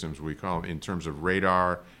 AAW systems we call them, in terms of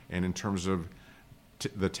radar and in terms of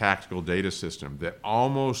the tactical data system that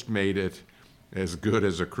almost made it as good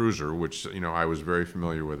as a cruiser, which, I was very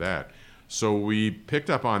familiar with that. So we picked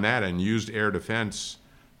up on that and used air defense,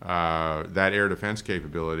 that air defense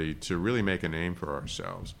capability to really make a name for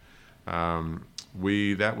ourselves. That's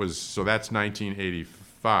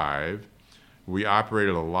 1985. We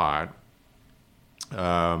operated a lot.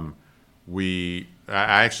 I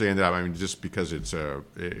actually ended up, just because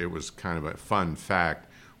it was kind of a fun fact,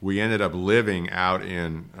 we ended up living out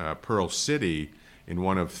in Pearl City in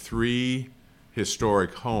one of 3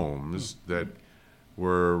 historic homes that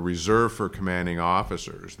were reserved for commanding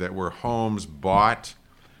officers, that were homes bought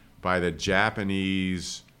by the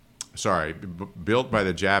Japanese, built by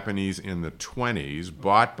the Japanese in the 20s,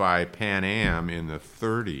 bought by Pan Am in the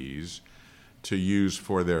 30s to use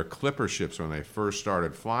for their clipper ships when they first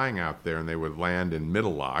started flying out there, and they would land in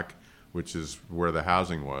Middle Lock, which is where the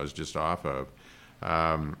housing was, just off of.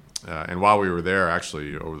 And while we were there,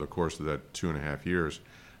 actually, over the course of that 2.5 years,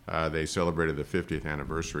 they celebrated the 50th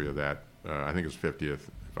anniversary of that. I think it was 50th,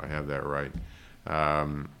 if I have that right,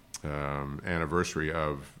 anniversary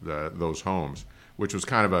of those homes, which was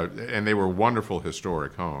kind of and they were wonderful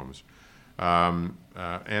historic homes. But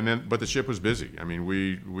the ship was busy.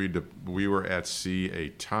 We were at sea a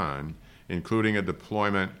ton, including a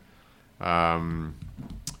deployment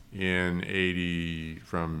in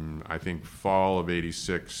from I think fall of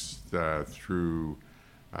 '86 through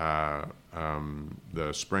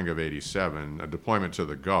the spring of '87, a deployment to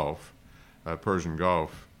the Gulf, Persian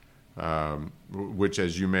Gulf, which,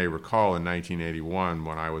 as you may recall, in 1981,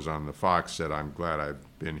 when I was on the Fox, said, "I'm glad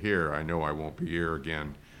I've been here. I know I won't be here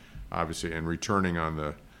again." Obviously, and returning on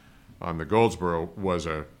the Goldsboro was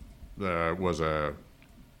a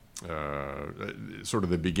sort of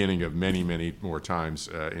the beginning of many, many more times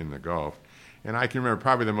in the Gulf. And I can remember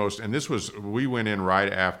probably the most, and we went in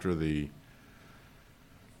right after the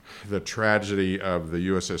tragedy of the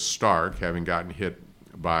USS Stark, having gotten hit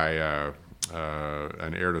by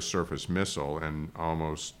an air-to-surface missile and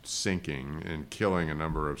almost sinking and killing a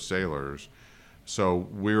number of sailors. So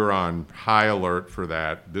we were on high alert for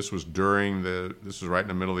that. This was right in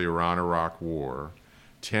the middle of the Iran-Iraq War.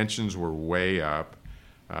 Tensions were way up.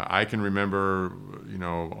 I can remember,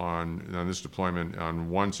 on this deployment, on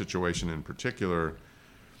one situation in particular,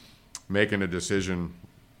 making a decision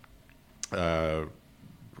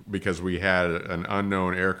because we had an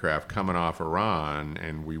unknown aircraft coming off Iran,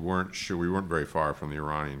 and we weren't sure. We weren't very far from the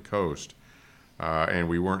Iranian coast, and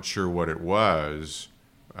we weren't sure what it was.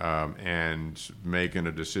 And making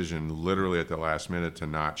a decision literally at the last minute to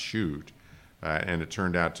not shoot, and it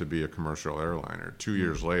turned out to be a commercial airliner. 2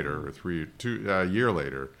 years later, a year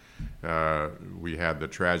later, we had the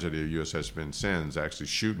tragedy of USS Vincennes actually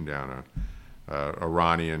shooting down a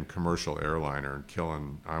Iranian commercial airliner and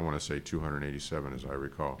killing, I want to say 287, as I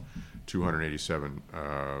recall, 287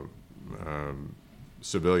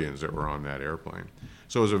 civilians that were on that airplane.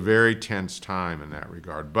 So it was a very tense time in that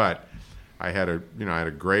regard, but I had a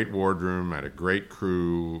great wardroom, I had a great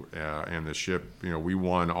crew, and the ship, we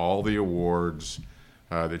won all the awards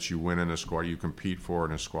that you win in a squad, you compete for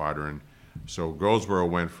in a squadron. So Goldsboro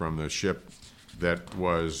went from the ship that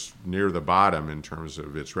was near the bottom in terms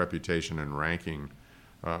of its reputation and ranking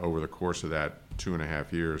over the course of that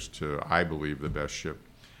 2.5 years to, I believe, the best ship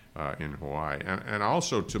in Hawaii. And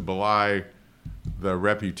also to belie the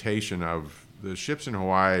reputation of the ships in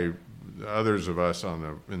Hawaii, others of us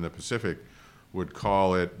in the Pacific would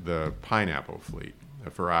call it the pineapple fleet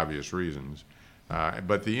for obvious reasons.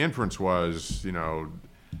 But the inference was,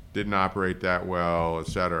 didn't operate that well, et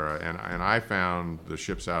cetera. And I found the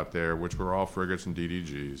ships out there, which were all frigates and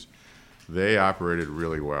DDGs, they operated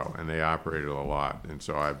really well, and they operated a lot. And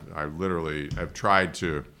so I've tried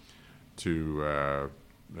to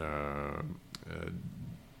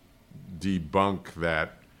debunk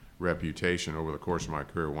that reputation over the course of my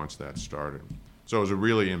career once that started. So it was a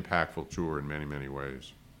really impactful tour in many, many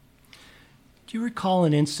ways. Do you recall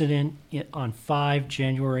an incident on 5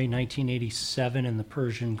 January 1987 in the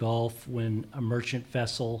Persian Gulf when a merchant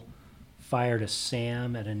vessel fired a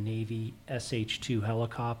SAM at a Navy SH-2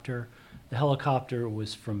 helicopter? The helicopter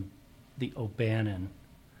was from the O'Bannon,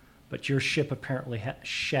 but your ship apparently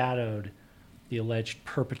shadowed the alleged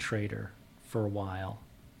perpetrator for a while.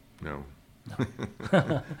 No.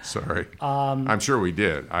 Sorry. I'm sure we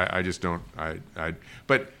did. I just don't.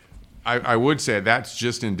 But I would say that's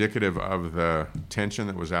just indicative of the tension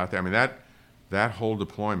that was out there. I mean, that whole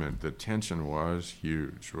deployment, the tension was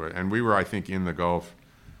huge, right? And we were, I think, in the Gulf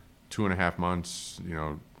 2.5 months.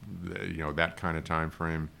 That kind of time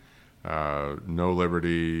frame. No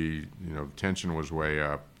liberty. Tension was way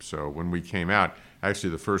up. So when we came out, actually,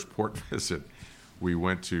 the first port visit we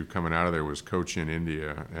went to coming out of there was Cochin,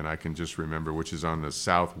 India, and I can just remember, which is on the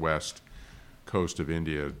southwest coast of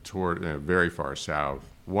India, toward very far south.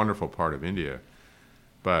 Wonderful part of India,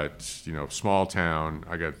 but small town.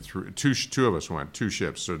 I got two of us went, 2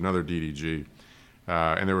 ships, so another DDG,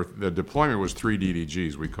 and the deployment was 3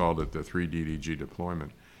 DDGs. We called it the 3 DDG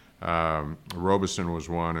deployment. Robeson was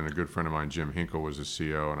one, and a good friend of mine, Jim Hinkle, was the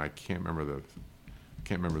CO, and I can't remember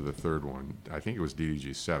the third one. I think it was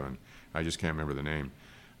DDG 7. I just can't remember the name.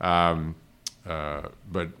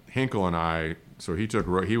 But Hinkle and I, so he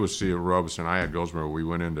was CO Robeson, I had Goldsboro. We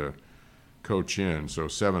went into Cochin, so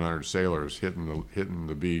 700 sailors hitting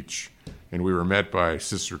the beach, and we were met by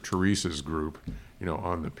Sister Teresa's group,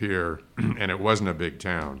 on the pier, and it wasn't a big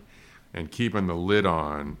town. And keeping the lid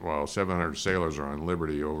on while 700 sailors are on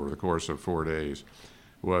liberty over the course of 4 days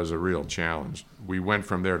was a real challenge. We went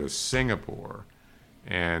from there to Singapore,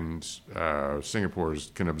 and Singapore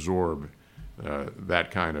can absorb that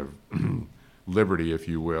kind of liberty, if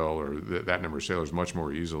you will, or that number of sailors much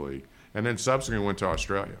more easily. And then subsequently went to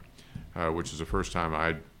Australia, which is the first time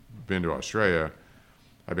I'd been to Australia.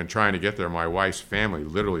 I've been trying to get there. My wife's family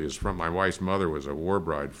literally is my wife's mother was a war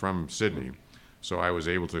bride from Sydney. So I was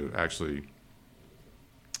able to actually,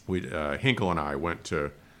 Hinkle and I went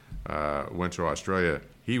to Australia.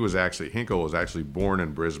 Hinkle was actually born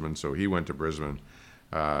in Brisbane, so he went to Brisbane.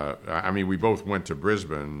 We both went to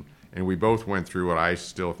Brisbane, and we both went through what I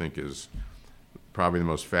still think is probably the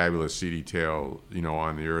most fabulous sea detail,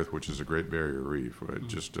 on the earth, which is the Great Barrier Reef.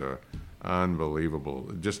 Just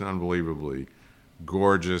just an unbelievably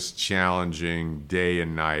gorgeous, challenging day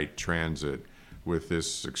and night transit with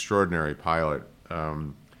this extraordinary pilot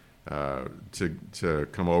to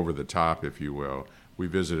come over the top, if you will. We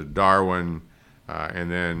visited Darwin,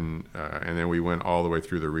 and then we went all the way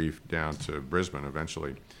through the reef down to Brisbane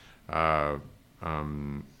eventually. Again,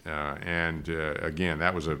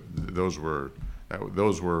 that was a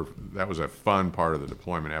fun part of the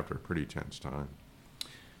deployment after a pretty tense time.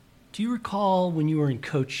 Do you recall when you were in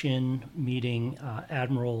Cochin meeting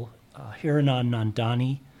Admiral Hiranan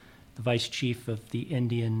Nandani, the Vice Chief of the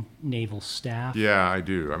Indian Naval Staff? Yeah, I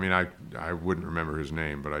do. I mean, I wouldn't remember his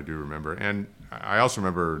name, but I do remember. And I also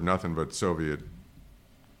remember nothing but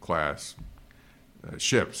Soviet-class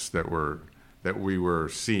ships that we were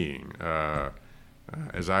seeing.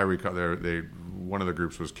 As I recall, one of the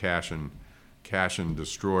groups was Cashin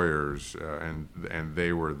destroyers, and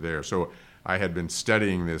they were there. So I had been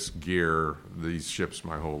studying this gear, these ships,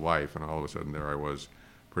 my whole life, and all of a sudden there I was,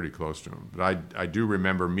 pretty close to them. But I do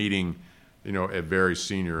remember meeting, a very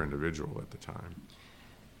senior individual at the time.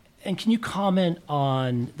 And can you comment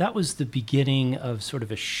on, that was the beginning of sort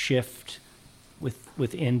of a shift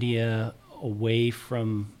with India away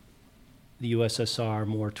from the USSR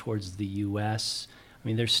more towards the US? I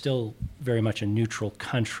mean, they're still very much a neutral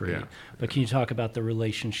country, but can you talk about the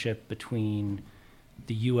relationship between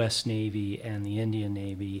the U.S. Navy and the Indian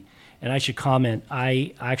Navy? And I should comment,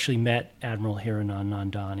 I actually met Admiral Hiranan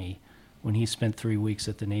Nandani when he spent 3 weeks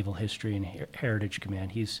at the Naval History and Heritage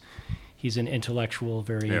Command. He's an intellectual,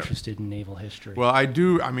 very interested in naval history. Well, I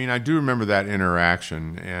do remember that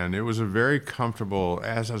interaction, and it was a very comfortable,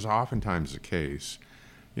 as is oftentimes the case,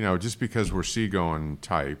 just because we're seagoing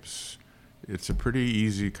types, it's a pretty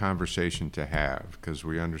easy conversation to have because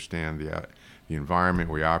we understand the environment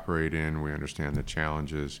we operate in, we understand the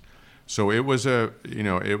challenges. So it was a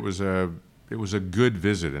good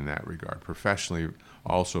visit in that regard. Professionally,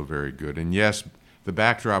 also very good. And yes, the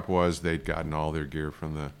backdrop was they'd gotten all their gear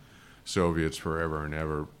from the Soviets forever and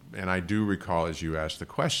ever. And I do recall, as you asked the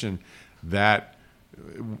question, that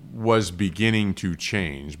was beginning to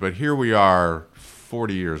change. But here we are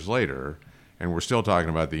 40 years later, and we're still talking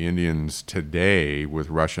about the Indians today with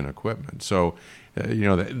Russian equipment. So,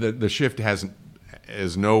 the shift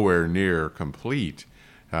is nowhere near complete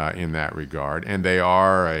in that regard. And they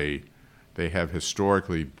have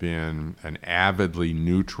historically been an avidly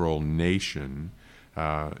neutral nation,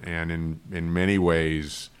 and in many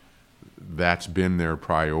ways, that's been their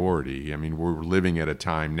priority. I mean, we're living at a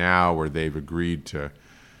time now where they've agreed to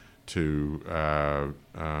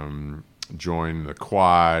join the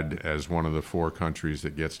Quad as one of the 4 countries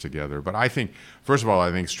that gets together. But I think, first of all,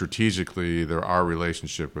 strategically, our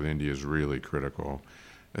relationship with India is really critical.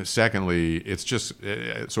 Secondly,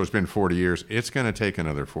 so it's been 40 years. It's going to take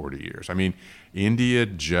another 40 years. I mean, India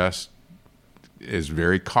just is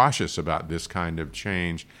very cautious about this kind of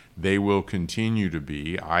change. They will continue to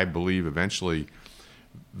be. I believe eventually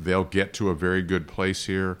they'll get to a very good place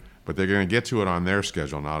here, but they're going to get to it on their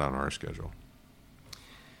schedule, not on our schedule.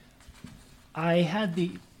 I had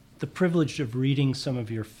the privilege of reading some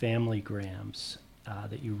of your family grams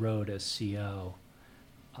that you wrote as CO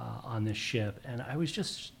on this ship, and I was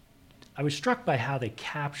struck by how they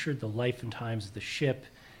captured the life and times of the ship,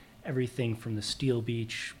 everything from the Steel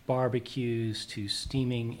Beach barbecues to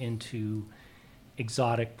steaming into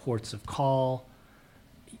exotic ports of call.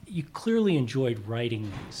 You clearly enjoyed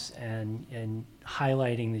writing these and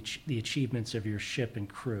highlighting the achievements of your ship and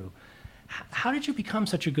crew. How did you become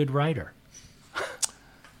such a good writer?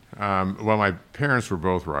 Well, my parents were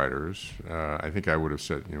both writers. I think I would have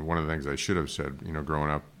said, one of the things I should have said,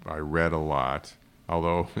 growing up, I read a lot.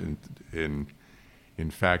 Although, in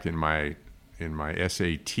fact, in my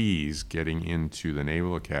SATs getting into the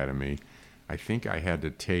Naval Academy, I think I had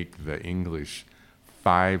to take the English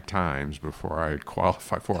 5 times before I'd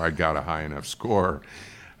qualify, before I got a high enough score,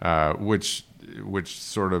 which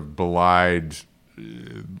sort of belied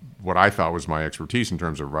what I thought was my expertise in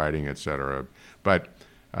terms of writing, et cetera. But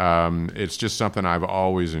it's just something I've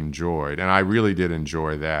always enjoyed, and I really did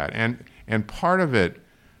enjoy that. And part of it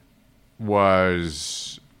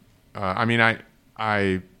was,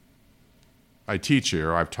 I teach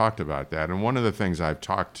here. I've talked about that, and one of the things I've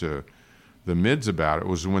talked to the mids about it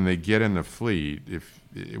was when they get in the fleet.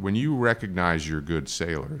 When you recognize your good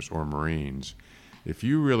sailors or Marines, if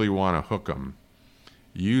you really want to hook them,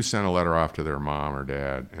 you send a letter off to their mom or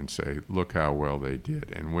dad and say, look how well they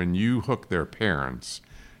did. And when you hook their parents,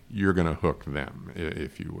 you're going to hook them,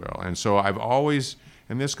 if you will. And so I've always,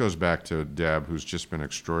 and this goes back to Deb, who's just been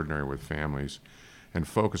extraordinary with families and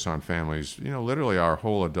focus on families, literally our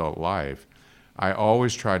whole adult life. I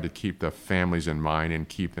always tried to keep the families in mind and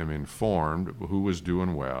keep them informed, who was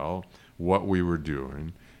doing well, what we were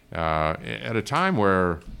doing, at a time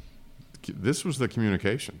where this was the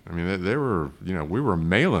communication. I mean, they were, we were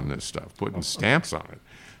mailing this stuff, putting stamps on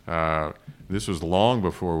it. This was long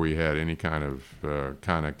before we had any kind of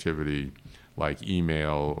connectivity like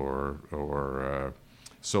email or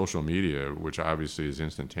social media, which obviously is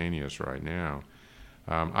instantaneous right now.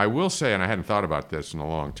 I will say, and I hadn't thought about this in a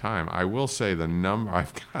long time, I will say the number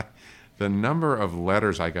of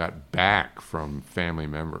letters I got back from family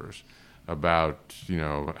members about,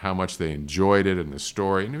 how much they enjoyed it and the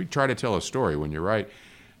story. And we try to tell a story when you write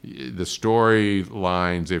the story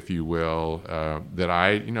lines, if you will, that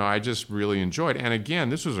I just really enjoyed. And again,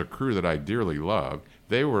 this was a crew that I dearly loved.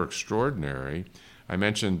 They were extraordinary. I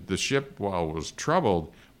mentioned the ship, while it was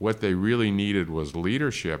troubled, what they really needed was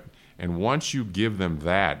leadership. And once you give them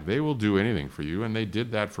that, they will do anything for you. And they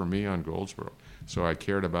did that for me on Goldsboro. So I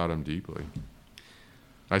cared about them deeply.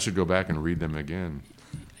 I should go back and read them again.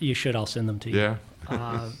 You should. I'll send them to you.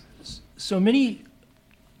 Yeah. So many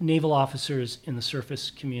naval officers in the surface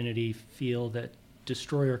community feel that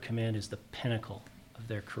destroyer command is the pinnacle of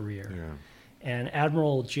their career. Yeah. And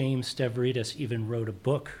Admiral James Stavridis even wrote a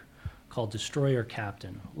book called Destroyer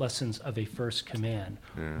Captain, Lessons of a First Command.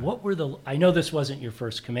 Yeah. I know this wasn't your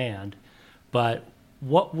first command, but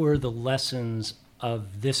what were the lessons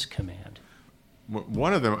of this command?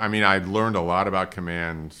 One of them, I learned a lot about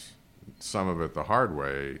command, some of it the hard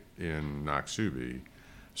way in Naksubi.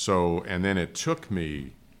 So, and then it took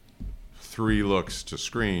me 3 looks to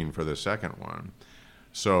screen for the second one.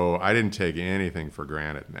 So I didn't take anything for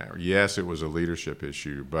granted now. Yes, it was a leadership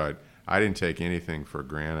issue, but I didn't take anything for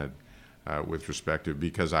granted with respect to,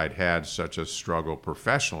 because I'd had such a struggle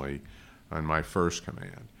professionally on my first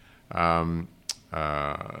command.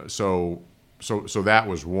 So that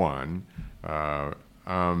was one.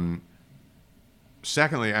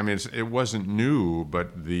 Secondly, it wasn't new,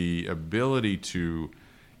 but the ability to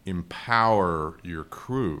empower your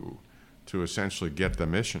crew to essentially get the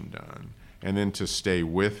mission done, and then to stay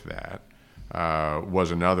with that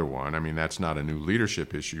was another one. That's not a new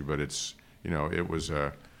leadership issue, but it's, it was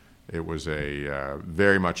a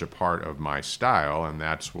very much a part of my style, and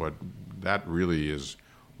that really is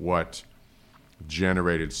what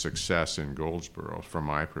generated success in Goldsboro from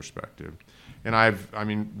my perspective.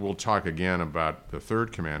 And we'll talk again about the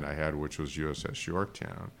third command I had, which was USS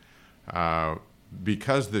Yorktown.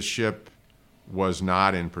 Because the ship was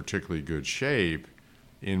not in particularly good shape,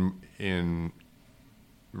 in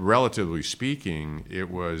relatively speaking, it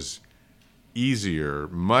was easier,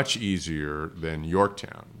 much easier than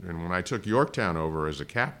Yorktown. And when I took Yorktown over as a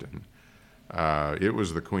captain, it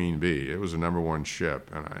was the Queen Bee. It was the #1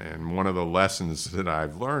 ship. And one of the lessons that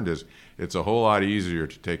I've learned is it's a whole lot easier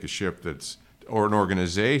to take a ship or an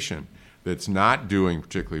organization that's not doing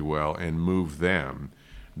particularly well and move them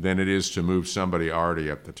than it is to move somebody already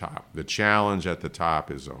at the top. The challenge at the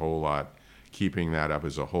top is keeping that up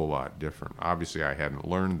is a whole lot different. Obviously, I hadn't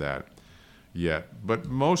learned that yet, but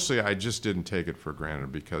mostly I just didn't take it for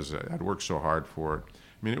granted because I'd worked so hard for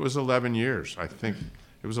it. It was 11 years. I think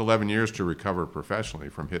it was 11 years to recover professionally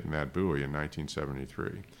from hitting that buoy in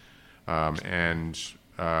 1973. And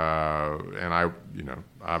I,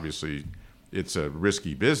 obviously it's a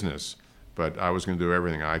risky business, but I was going to do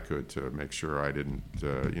everything I could to make sure I didn't,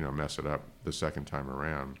 mess it up the second time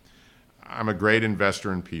around. I'm a great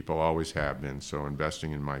investor in people, always have been, so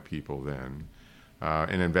investing in my people then,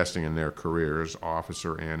 and investing in their careers,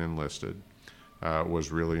 officer and enlisted,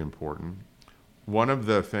 was really important. One of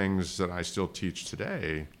the things that I still teach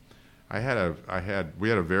today, we had a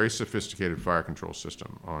very sophisticated fire control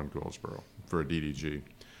system on Goldsboro for a DDG,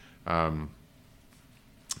 and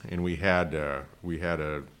we had a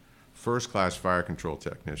first-class fire control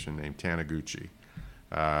technician named Taniguchi,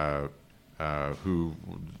 who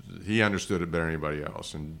he understood it better than anybody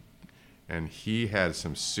else, and he had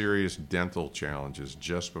some serious dental challenges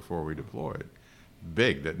just before we deployed,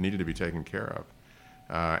 big, that needed to be taken care of,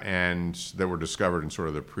 and that were discovered in sort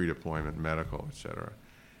of the pre-deployment medical, et cetera.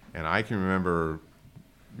 And I can remember,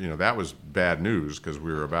 that was bad news because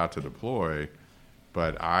we were about to deploy,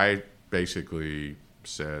 but I basically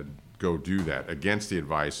said, go do that against the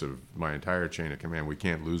advice of my entire chain of command. We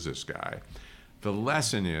can't lose this guy. The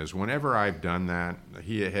lesson is, whenever I've done that,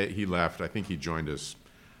 he left. I think he joined us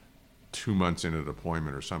 2 months into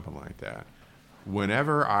deployment or something like that.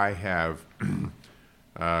 Whenever I have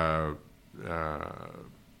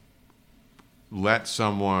let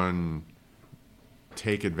someone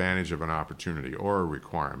take advantage of an opportunity or a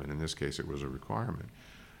requirement. In this case, it was a requirement.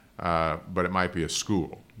 But it might be a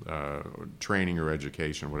school, training or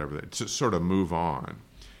education, whatever, to sort of move on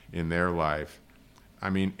in their life. I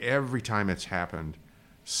mean, every time it's happened,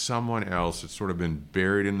 someone else, it's sort of been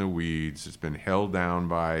buried in the weeds, it's been held down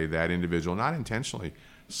by that individual, not intentionally.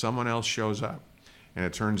 Someone else shows up. And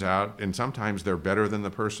it turns out, and sometimes they're better than the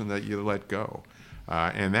person that you let go.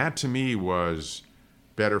 And that, to me, was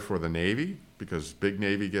better for the Navy, because big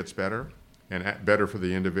Navy gets better, and better for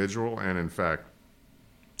the individual, and in fact,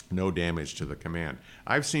 no damage to the command.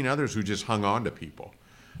 I've seen others who just hung on to people.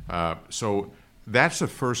 So that's the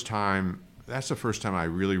first time I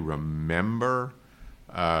really remember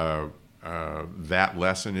that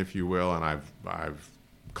lesson, if you will, and I've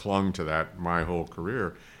clung to that my whole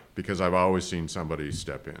career, because I've always seen somebody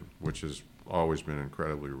step in, which has always been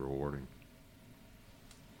incredibly rewarding.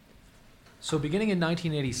 So beginning in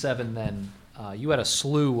 1987, then, you had a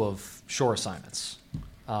slew of shore assignments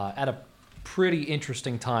at a pretty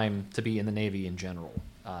interesting time to be in the Navy in general,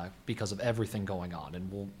 because of everything going on.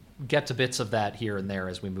 And we'll get to bits of that here and there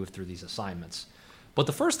as we move through these assignments. But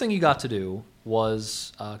the first thing you got to do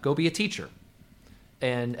was go be a teacher.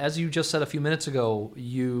 And as you just said a few minutes ago,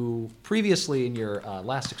 you previously in your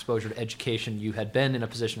last exposure to education, you had been in a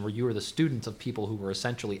position where you were the student of people who were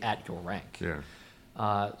essentially at your rank. Yeah.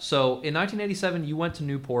 So in 1987, you went to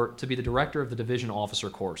Newport to be the director of the division officer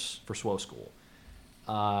course for SWO School.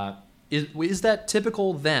 Is that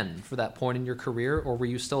typical then for that point in your career, or were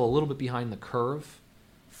you still a little bit behind the curve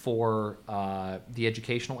for the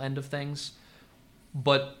educational end of things?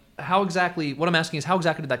 But what I'm asking is, how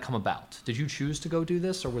exactly did that come about? Did you choose to go do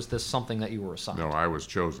this, or was this something that you were assigned? No, I was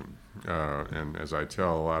chosen. And as I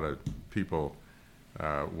tell a lot of people,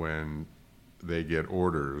 when they get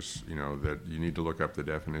orders, that you need to look up the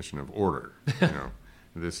definition of order.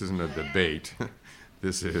 This isn't a debate.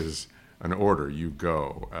 This is an order. You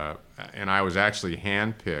go. And I was actually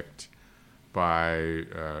handpicked by,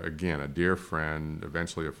 again, a dear friend,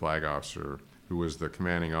 eventually a flag officer, who was the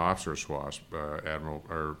commanding officer of SWASP,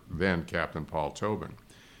 then Captain Paul Tobin.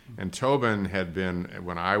 And Tobin had been,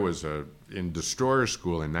 when I was in destroyer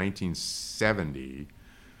school in 1970,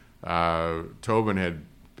 Tobin had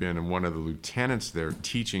been one of the lieutenants there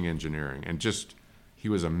teaching engineering, and he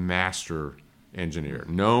was a master engineer,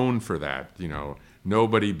 known for that,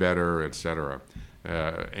 nobody better, etc.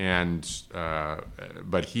 But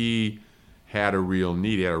he had a real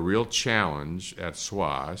need, he had a real challenge at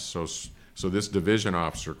SWAS. So this division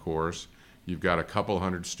officer course, you've got a couple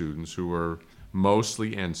hundred students who were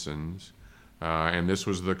mostly ensigns, and this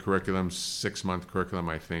was the curriculum, 6-month curriculum,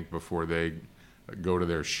 I think, before they go to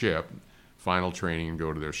their ship, final training, and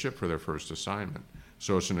go to their ship for their first assignment.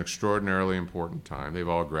 So it's an extraordinarily important time. They've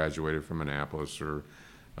all graduated from Annapolis or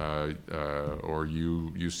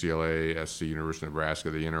UCLA, SC, University of Nebraska,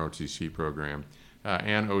 the NROTC program,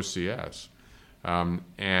 and OCS.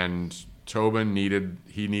 And Tobin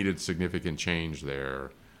needed significant change there.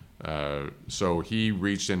 So he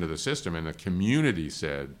reached into the system, and the community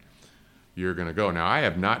said, "You're going to go." Now, I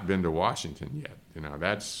have not been to Washington yet.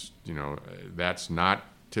 That's not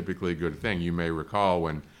typically a good thing. You may recall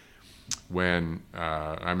when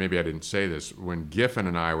maybe I didn't say this, when Giffen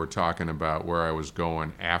and I were talking about where I was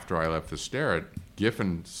going after I left the Starrett,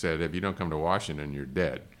 Giffen said, "If you don't come to Washington, you're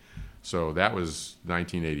dead." So that was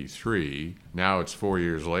 1983. Now it's 4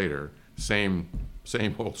 years later. Same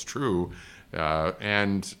holds true.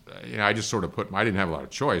 And I just sort of I didn't have a lot of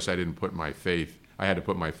choice. I had to put my faith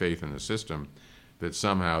in the system that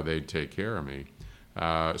somehow they'd take care of me.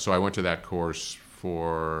 So I went to that course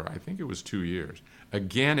for, I think it was 2 years.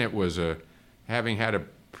 Again, it was having had a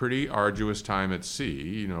pretty arduous time at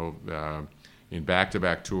sea, in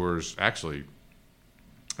back-to-back tours. Actually,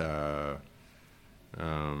 I'd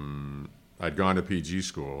gone to PG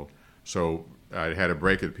school, so I had a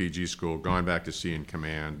break at PG school, gone back to sea in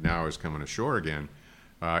command. Now I was coming ashore again.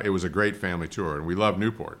 It was a great family tour, and we loved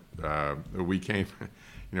Newport. We came,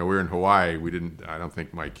 we were in Hawaii. I don't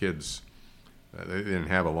think my kids, they didn't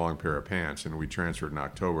have a long pair of pants, and we transferred in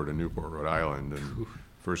October to Newport, Rhode Island, and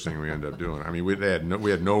first thing we ended up doing,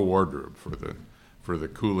 we had no wardrobe for the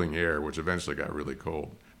cooling air, which eventually got really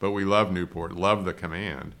cold. But we loved Newport, loved the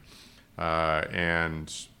command, and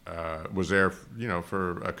was there,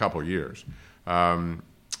 for a couple years. And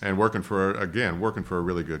working for a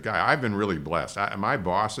really good guy. I've been really blessed. My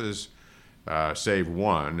bosses, save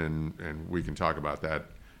one, and we can talk about that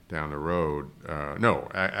down the road.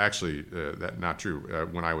 Actually, that's not true.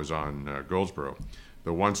 When I was on Goldsboro,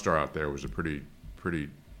 the one star out there was a pretty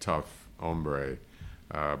tough hombre.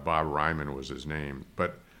 Bob Ryman was his name.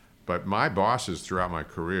 But my bosses throughout my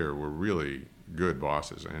career were really good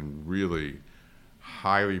bosses and really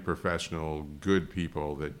highly professional, good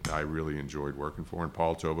people that I really enjoyed working for, and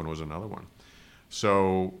Paul Tobin was another one.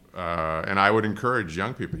 So, and I would encourage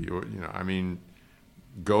young people,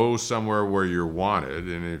 go somewhere where you're wanted,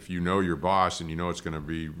 and if you know your boss and you know it's going to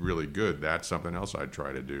be really good, that's something else I'd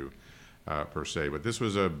try to do, per se. But this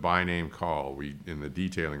was a by-name call. In the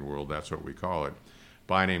detailing world, that's what we call it,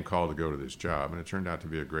 by-name call to go to this job, and it turned out to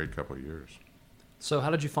be a great couple of years. So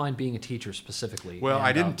how did you find being a teacher specifically? Well, And,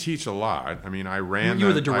 I didn't teach a lot. I mean, I ran You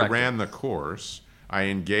were the director. I ran the course. I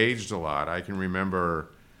engaged a lot. I can remember,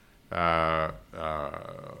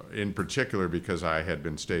 in particular, because I had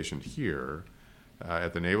been stationed here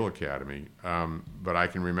at the Naval Academy. But I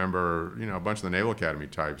can remember, a bunch of the Naval Academy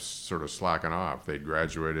types sort of slacking off. They'd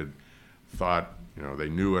graduated, thought, they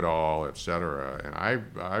knew it all, et cetera. And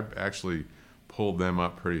I actually pulled them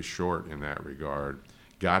up pretty short in that regard.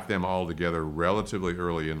 Got them all together relatively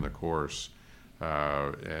early in the course,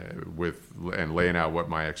 and laying out what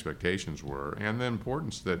my expectations were, and the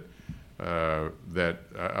importance of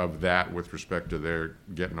that with respect to their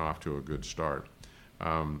getting off to a good start.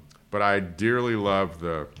 But I dearly love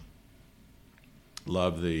the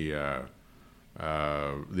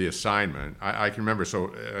assignment. I can remember.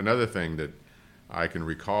 So another thing that I can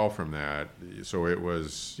recall from that. So it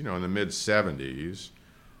was in the mid '70s.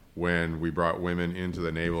 When we brought women into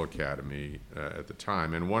the Naval Academy at the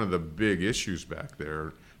time. And one of the big issues back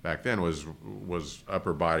then was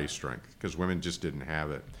upper body strength, because women just didn't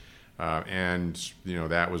have it. And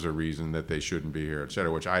that was a reason that they shouldn't be here, et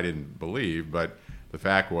cetera, which I didn't believe. But the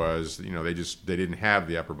fact was, they didn't have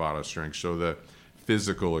the upper body strength. So the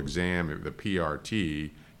physical exam, the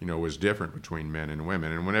PRT, was different between men and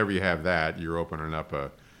women. And whenever you have that, you're opening up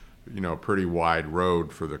a pretty wide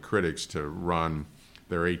road for the critics to run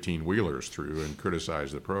their 18-wheelers through and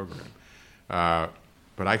criticize the program.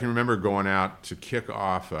 But I can remember going out to kick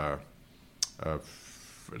off like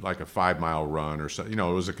a 5-mile run or something. It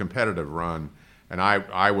was a competitive run, and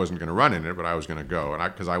I wasn't going to run in it, but I was going to go, and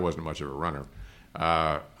because I wasn't much of a runner.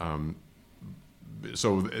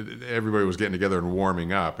 So everybody was getting together and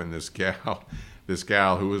warming up, and this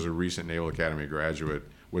gal who was a recent Naval Academy graduate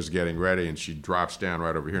was getting ready, and she drops down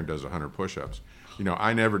right over here and does 100 push-ups.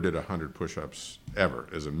 I never did 100 push-ups ever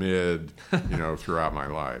as a mid, throughout my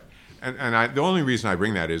life. And the only reason I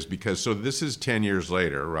bring that is because, so this is 10 years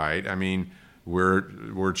later, right? I mean,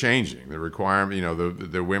 we're changing. The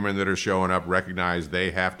requirement, the women that are showing up recognize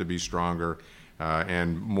they have to be stronger,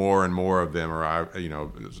 and more of them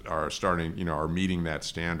are starting, are meeting that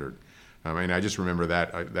standard. I mean, I just remember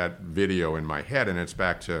that video in my head, and it's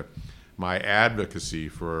back to my advocacy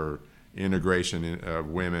for integration of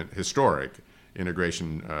women, historic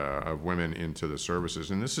integration of women into the services.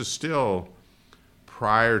 And this is still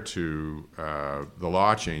prior to the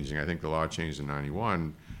law changing. I think the law changed in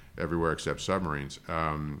 '91 everywhere except submarines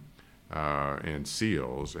and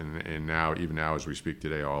SEALs. And now, even now as we speak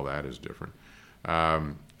today, all that is different.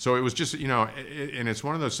 So it was just, and it's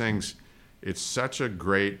one of those things, it's such a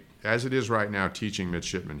great, as it is right now teaching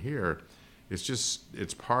midshipmen here,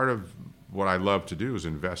 it's part of what I love to do is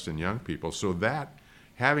invest in young people. So that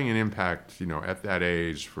having an impact, at that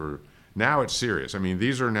age now it's serious. I mean,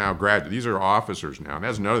 these are now these are officers now. And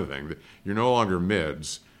that's another thing, that you're no longer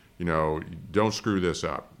mids, don't screw this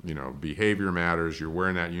up. Behavior matters. You're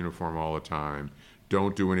wearing that uniform all the time.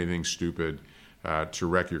 Don't do anything stupid to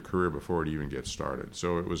wreck your career before it even gets started.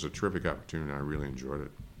 So it was a terrific opportunity. I really enjoyed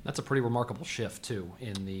it. That's a pretty remarkable shift, too,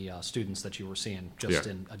 in the students that you were seeing just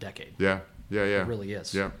in a decade. Yeah. It really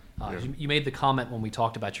is. Yeah. You made the comment when we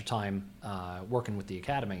talked about your time working with the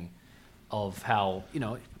Academy of how,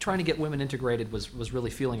 trying to get women integrated was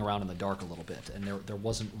really feeling around in the dark a little bit, and there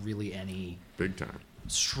wasn't really any big time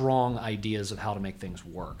strong ideas of how to make things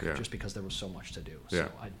work, just because there was so much to do. So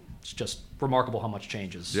it's just remarkable how much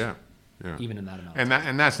changes even in that amount.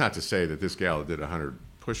 And that's not to say that this gal that did 100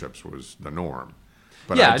 push-ups was the norm.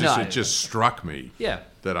 But it just struck me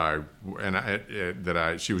that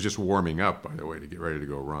she was just warming up, by the way, to get ready to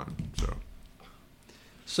go run.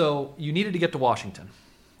 So you needed to get to Washington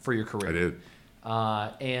for your career. I did.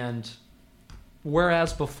 And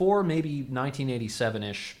whereas before maybe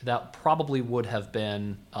 1987-ish, that probably would have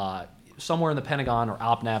been somewhere in the Pentagon or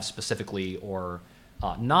OPNAV specifically, or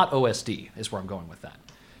not OSD is where I'm going with that.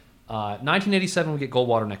 1987, we get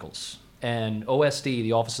Goldwater Nichols. And OSD,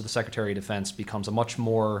 the Office of the Secretary of Defense, becomes a much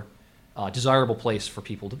more desirable place for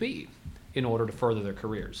people to be in order to further their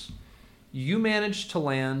careers. You managed to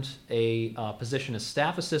land a position as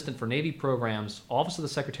Staff Assistant for Navy Programs, Office of the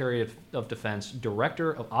Secretary of Defense,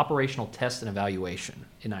 Director of Operational Test and Evaluation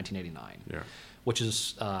in 1989, which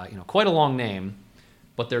is quite a long name.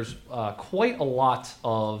 but there's quite a lot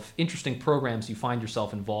of interesting programs you find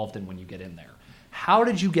yourself involved in when you get in there. How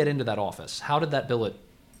did you get into that office? How did that billet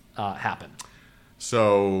happen?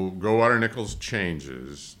 So Goldwater-Nichols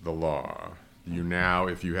changes the law. You now,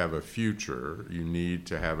 if you have a future, you need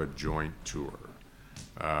to have a joint tour.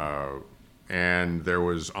 And there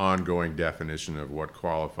was ongoing definition of what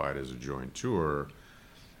qualified as a joint tour,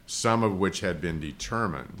 some of which had been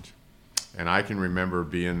determined. And I can remember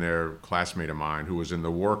being there, a classmate of mine who was in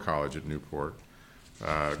the War College at Newport,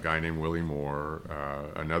 a guy named Willie Moore,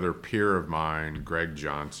 another peer of mine, Greg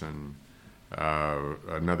Johnson,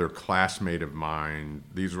 another classmate of mine.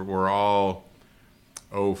 These were all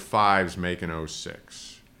 05s making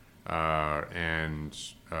 06. And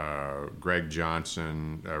Greg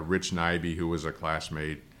Johnson, Rich Nibey, who was a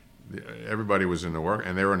classmate. Everybody was in the work,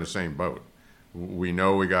 and they were in the same boat. We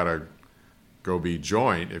know we got to go be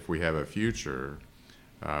joint if we have a future,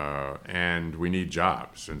 and we need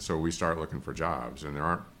jobs. And so we start looking for jobs, and there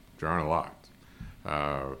aren't a lot.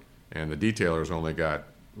 And the detailers only got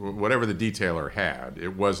whatever the detailer had.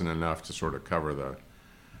 It wasn't enough to sort of cover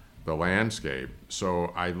the landscape.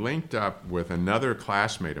 So I linked up with another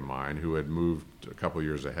classmate of mine who had moved a couple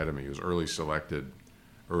years ahead of me. He was early selected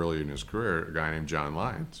early in his career, a guy named John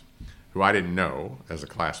Lyons, who I didn't know as a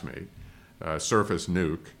classmate. Surface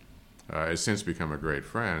Nuke has since become a great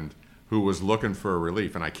friend, who was looking for a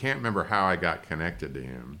relief. And I can't remember how I got connected to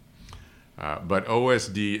him. But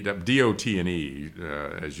OSD, DOT&E,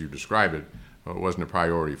 as you describe it, wasn't a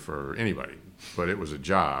priority for anybody. But it was a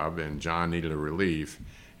job, and John needed a relief.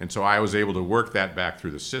 And so I was able to work that back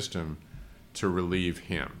through the system to relieve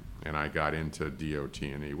him. And I got into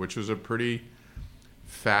DOT&E, which was a pretty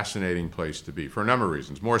fascinating place to be for a number of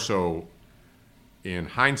reasons. More so in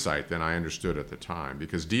hindsight than I understood at the time,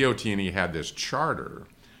 because DOT&E had this charter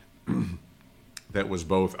that was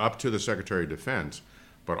both up to the Secretary of Defense,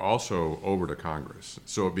 but also over to Congress.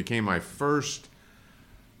 So it became my first,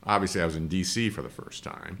 obviously I was in D.C. for the first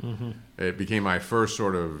time. Mm-hmm. It became my first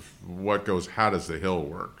sort of how does the Hill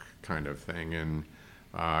work kind of thing.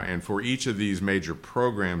 And for each of these major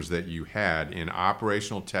programs that you had in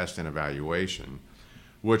operational test and evaluation,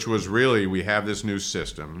 which was really, we have this new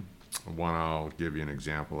system. One I'll give you an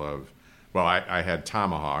example of. Well, I had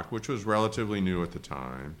Tomahawk, which was relatively new at the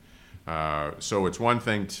time. So it's one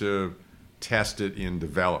thing to test it in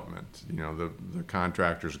development. You know, the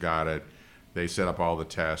contractors got it. They set up all the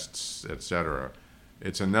tests, et cetera.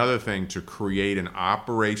 It's another thing to create an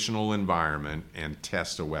operational environment and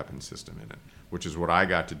test a weapon system in it, which is what I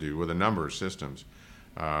got to do with a number of systems,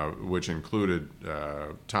 which included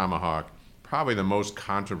Tomahawk. Probably the most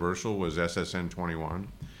controversial was SSN-21.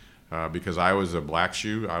 Because I was a black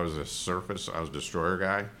shoe, I was a destroyer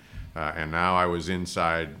guy, and now I was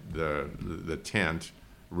inside the tent,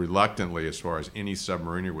 reluctantly as far as any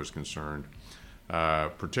submariner was concerned,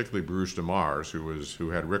 particularly Bruce DeMars, who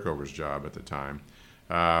had Rickover's job at the time,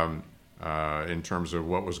 in terms of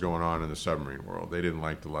what was going on in the submarine world. They didn't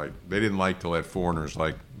like to let foreigners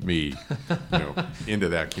like me, into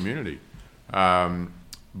that community.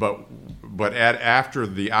 But after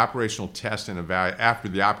the operational test after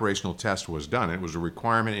the operational test was done, it was a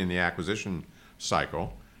requirement in the acquisition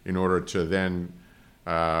cycle in order to then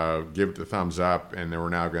give it the thumbs up, and they were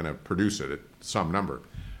now going to produce it at some number.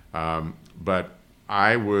 But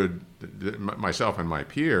I would, myself and my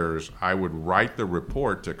peers, I would write the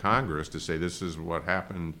report to Congress to say this is what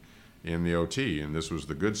happened in the OT, and this was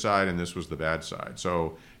the good side, and this was the bad side.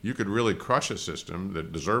 So you could really crush a system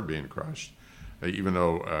that deserved being crushed, even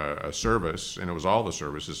though a service, and it was all the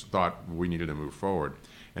services, thought we needed to move forward.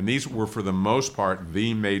 And these were, for the most part,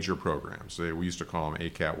 the major programs. We used to call them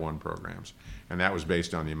ACAT 1 programs. And that was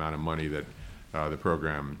based on the amount of money that the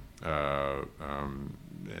program, the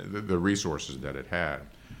resources that it had.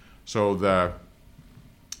 So the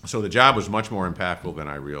job was much more impactful than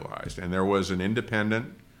I realized. And there was an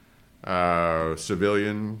independent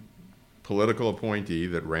civilian political appointee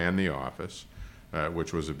that ran the office,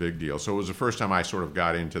 which was a big deal. So it was the first time I sort of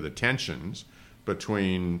got into the tensions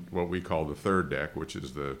between what we call the third deck, which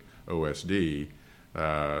is the OSD,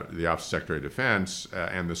 the Office of Secretary of Defense,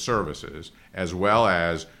 and the services, as well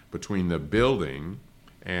as between the building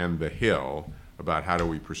and the Hill about how do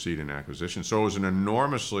we proceed in acquisition. So it was an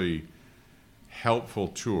enormously helpful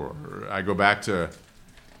tour. I go back to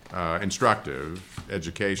instructive,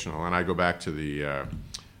 educational, and I go back to the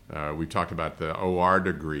we talked about the OR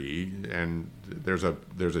degree, and there's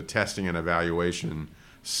a testing and evaluation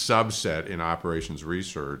subset in operations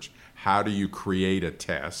research. How do you create a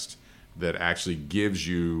test that actually gives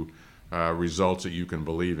you results that you can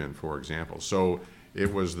believe in, for example? So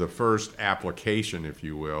it was the first application, if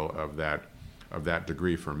you will, of that that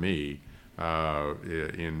degree for me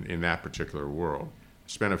in that particular world.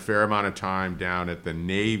 Spent a fair amount of time down at the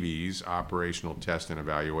Navy's Operational Test and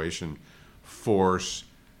Evaluation Force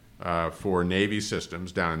for Navy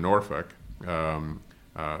systems down in Norfolk, and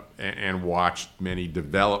watched many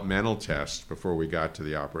developmental tests before we got to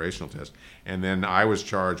the operational test. And then I was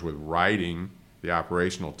charged with writing the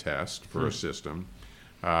operational test for a system.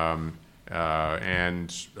 Again,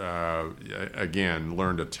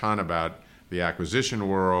 learned a ton about the acquisition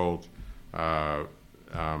world and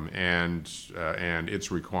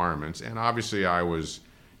its requirements. And obviously, I was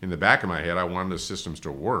in the back of my head, I wanted the systems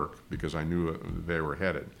to work because I knew they were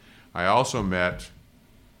headed. I also met,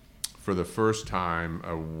 for the first time,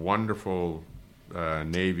 a wonderful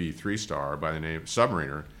Navy 3-star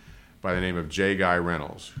submariner by the name of J. Guy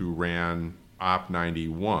Reynolds, who ran Op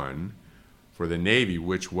 91 for the Navy,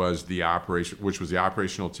 which was the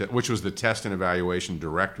Test and Evaluation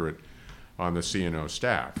Directorate on the CNO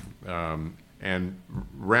staff. And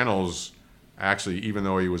Reynolds, actually, even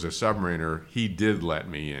though he was a submariner, he did let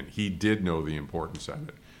me in. He did know the importance of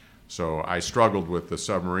it. So I struggled with the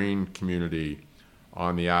submarine community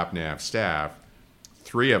on the OpNav staff.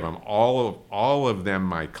 3 of them, all of them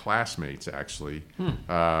my classmates, actually.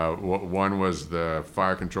 One was the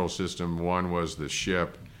fire control system, one was the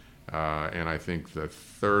ship, and I think the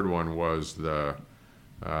third one was the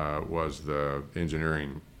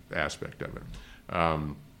engineering aspect of it.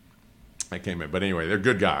 I came in, but anyway, they're a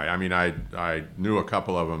good guy. I mean, I knew a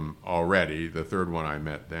couple of them already. The third one I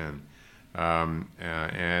met then. Again,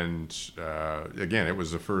 it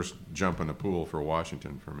was the first jump in the pool for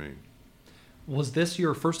Washington for me. Was this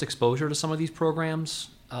your first exposure to some of these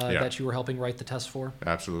programs Yeah. that you were helping write the test for?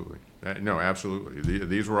 Absolutely. No, absolutely.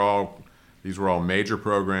 These were all major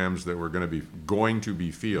programs that were going to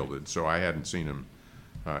be fielded, so I hadn't seen them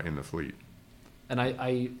in the fleet. And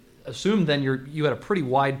I assume then you had a pretty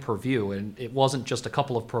wide purview, and it wasn't just a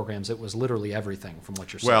couple of programs, it was literally everything from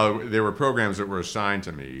what you're saying. Well, there were programs that were assigned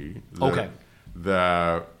to me. Okay.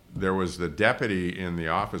 There was the deputy in the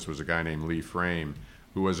office was a guy named Lee Frame,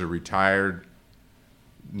 who was a retired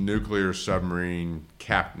nuclear submarine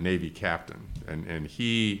Navy captain. And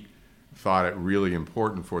he thought it really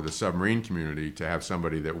important for the submarine community to have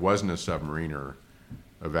somebody that wasn't a submariner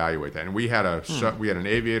evaluate that. And we had we had an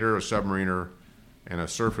aviator, a submariner, and a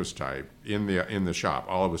surface type in the shop,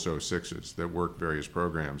 all of us 06s that worked various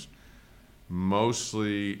programs.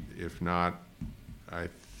 Mostly, if not, I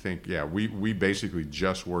think, we basically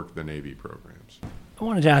just worked the Navy programs. I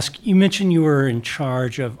wanted to ask, you mentioned you were in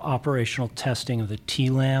charge of operational testing of the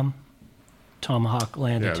TLAM, Tomahawk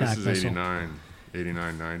Land Attack Missile. Yeah, this is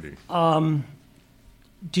 89, 90.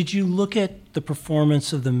 Did you look at the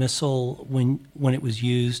performance of the missile when it was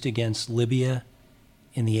used against Libya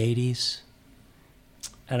in the 80s?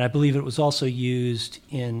 And I believe it was also used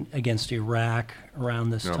against Iraq around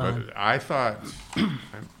this time. But I thought,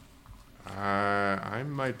 I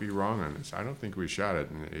might be wrong on this. I don't think we shot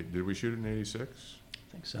it. Did we shoot it in 86? I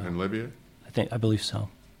think so. In Libya? I believe so.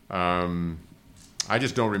 I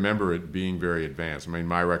just don't remember it being very advanced. I mean,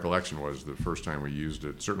 my recollection was the first time we used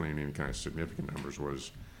it, certainly in any kind of significant numbers,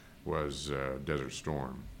 was Desert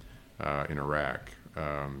Storm in Iraq.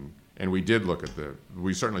 And we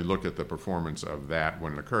certainly looked at the performance of that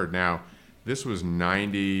when it occurred. Now, this was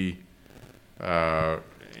 90,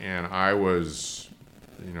 and I was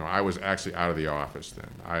actually out of the office then.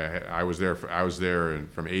 I was there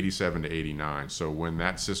from 87 to 89. So when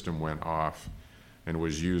that system went off and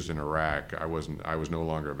was used in Iraq, I was no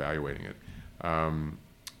longer evaluating it.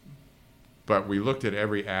 But we looked at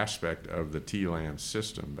every aspect of the TLAM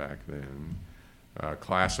system back then,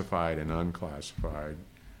 classified and unclassified,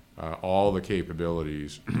 all the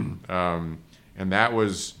capabilities, and that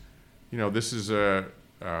was, my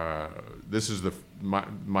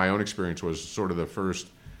own experience was sort of the first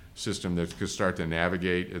system that could start to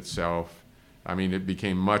navigate itself. I mean,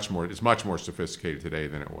 it's much more sophisticated today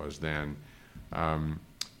than it was then.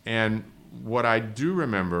 And what I do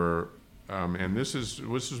remember, and this is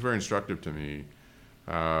very instructive to me,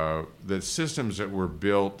 the systems that were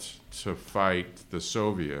built to fight the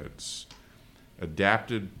Soviets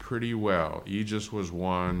adapted pretty well. Aegis was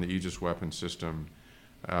one, the Aegis weapon system.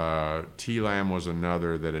 TLAM was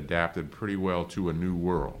another that adapted pretty well to a new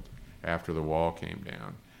world after the wall came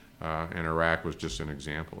down. And Iraq was just an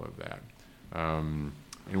example of that. And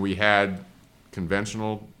we had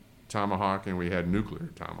conventional Tomahawk and we had nuclear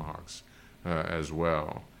Tomahawks as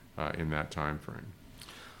well in that time frame.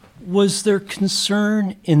 Was there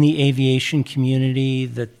concern in the aviation community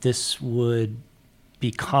that this would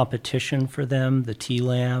be competition for them, the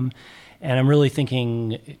TLAM? And I'm really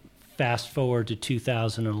thinking fast forward to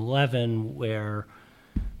 2011, where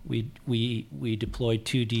we deployed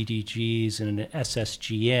 2 DDGs and an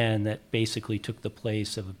SSGN that basically took the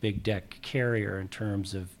place of a big deck carrier in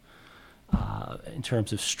terms of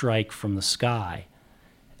strike from the sky.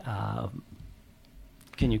 Can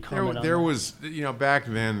you comment on There that? was, back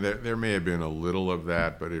then, there may have been a little of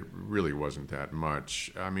that, but it really wasn't that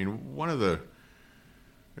much. I mean,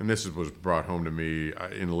 and this was brought home to me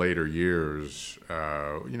in later years,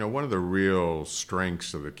 one of the real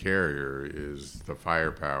strengths of the carrier is the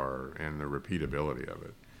firepower and the repeatability of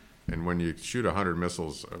it. And when you shoot 100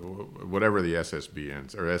 missiles, whatever the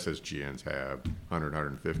SSBNs or SSGNs have, 100,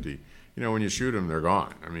 150, when you shoot them, they're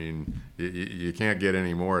gone. I mean, you can't get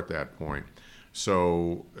any more at that point.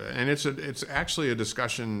 So, and it's actually a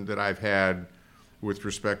discussion that I've had with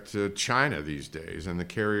respect to China these days and the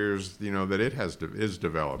carriers, that it is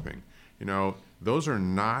developing. Those are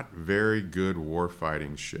not very good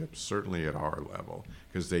warfighting ships, certainly at our level,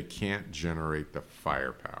 because they can't generate the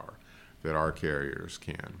firepower that our carriers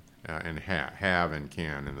can and have and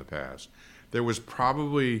can in the past. There was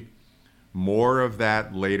probably more of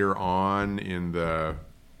that later on in the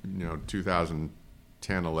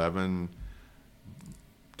 2010-11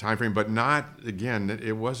 timeframe, but not, again,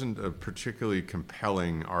 it wasn't a particularly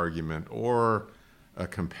compelling argument or a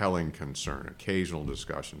compelling concern. Occasional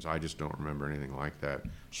discussions. I just don't remember anything like that,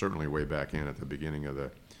 certainly way back in at the beginning of the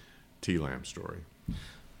TLAM story.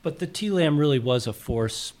 But the TLAM really was a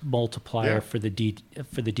force multiplier Yeah. for the DDG,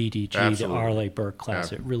 Absolutely. the Arleigh Burke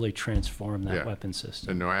class. It really transformed that Yeah. weapon system.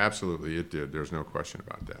 And no, absolutely, it did. There's no question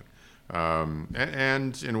about that.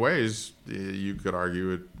 And in ways, you could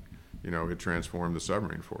argue it transformed the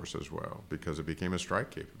submarine force as well, because it became a strike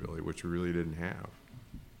capability, which we really didn't have.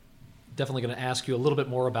 Definitely going to ask you a little bit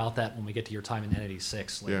more about that when we get to your time in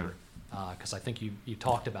N86 later, because I think you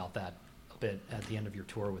talked about that a bit at the end of your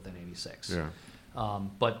tour with N86. Yeah.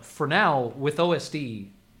 But for now, with OSD,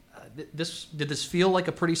 did this feel like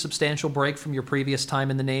a pretty substantial break from your previous time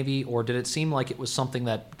in the Navy, or did it seem like it was something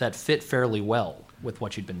that fit fairly well with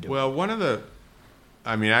what you'd been doing? Well, one of the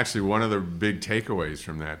big takeaways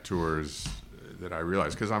from that tour is that I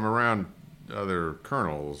realized, because I'm around other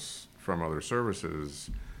colonels from other services,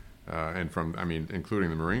 including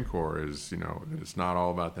the Marine Corps, is, that it's not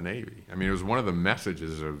all about the Navy. I mean, it was one of the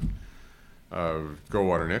messages of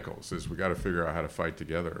Goldwater Nichols is we got to figure out how to fight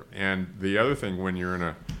together. And the other thing, when you're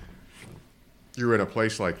in a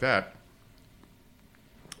place like that,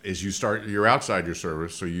 is you're outside your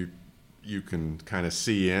service, so you can kind of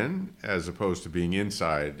see in as opposed to being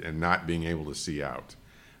inside and not being able to see out.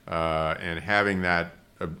 And having that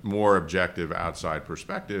more objective outside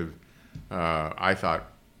perspective, I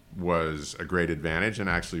thought was a great advantage and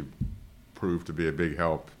actually proved to be a big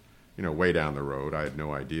help, way down the road. I had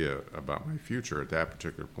no idea about my future at that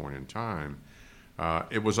particular point in time.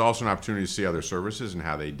 It was also an opportunity to see other services and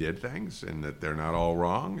how they did things, and that they're not all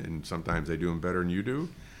wrong, and sometimes they do them better than you do.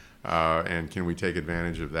 And can we take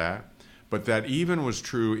advantage of that? But that even was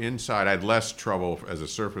true inside. I had less trouble as a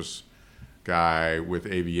surface guy with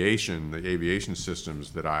aviation, the aviation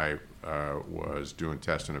systems that I was doing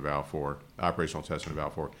test and eval for, operational test and eval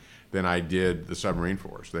for, than I did the submarine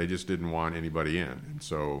force. They just didn't want anybody in. And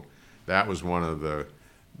so that was one of the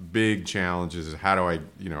big challenges, is how do I,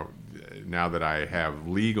 now that I have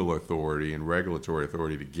legal authority and regulatory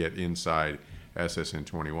authority to get inside SSN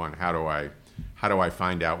 21, how do I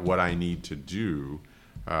find out what I need to do?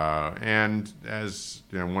 And as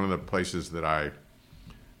one of the places that I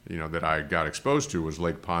got exposed to was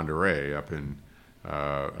Lake Pend Oreille up in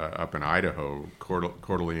Idaho, Coeur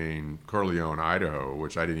d'Alene, Idaho,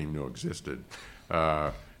 which I didn't even know existed.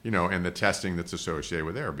 And the testing that's associated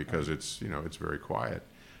with there, because it's very quiet.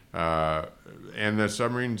 And the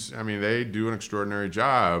submarines, they do an extraordinary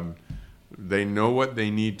job. They know what they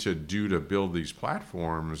need to do to build these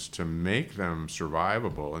platforms to make them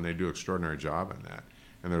survivable, and they do an extraordinary job in that.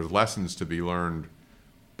 And there's lessons to be learned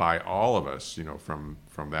by all of us, from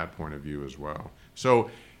that point of view as well. So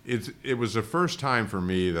it was the first time for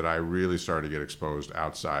me that I really started to get exposed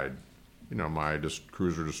outside, my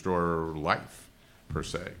cruiser destroyer life per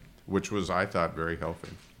se, which was, I thought, very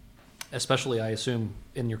healthy. Especially, I assume,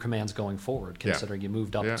 in your commands going forward, considering you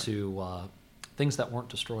moved up Yeah. to things that weren't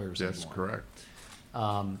destroyers That's anymore. correct.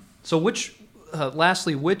 So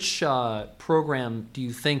lastly, which program do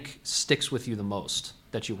you think sticks with you the most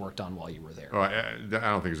that you worked on while you were there? Oh, I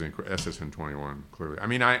don't think it was in SSN 21, clearly.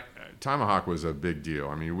 Tomahawk was a big deal.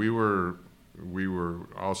 We were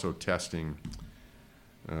also testing,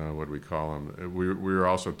 what do we call them? We were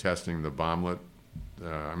also testing the bomblet.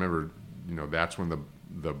 I remember, that's when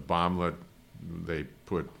the bomblet,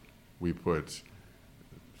 we put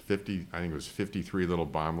 50. I think it was 53 little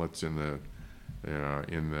bomblets in the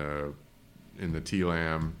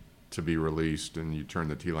TLAM to be released, and you turn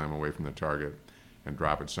the TLAM away from the target and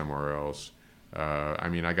drop it somewhere else. I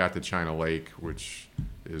mean, I got to China Lake, which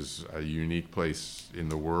is a unique place in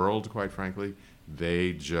the world, quite frankly.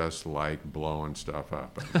 They just like blowing stuff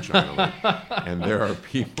up at China Lake. And there are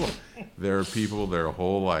people their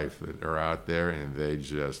whole life that are out there, and they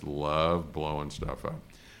just love blowing stuff up.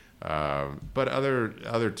 But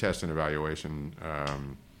other test and evaluation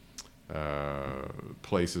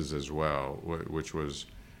places as well, which was,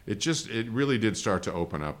 it really did start to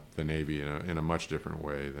open up the Navy in a much different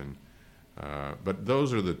way than. But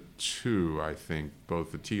those are the two, I think,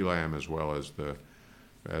 both the TLAM as well as the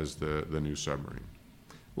new submarine.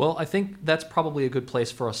 Well, I think that's probably a good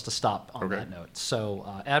place for us to stop on Okay. that note.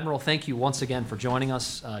 So, Admiral, thank you once again for joining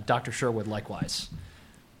us. Dr. Sherwood, likewise.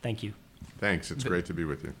 Thank you. Thanks. It's great to be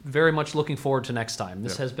with you. Very much looking forward to next time.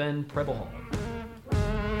 This Yep. has been Preble Hall.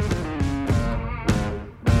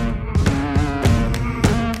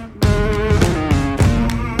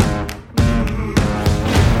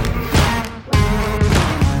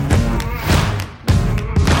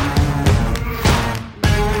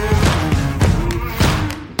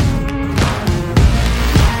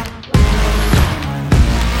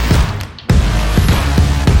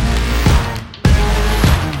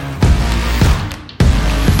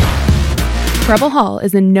 Preble Hall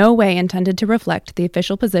is in no way intended to reflect the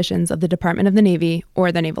official positions of the Department of the Navy or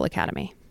the Naval Academy.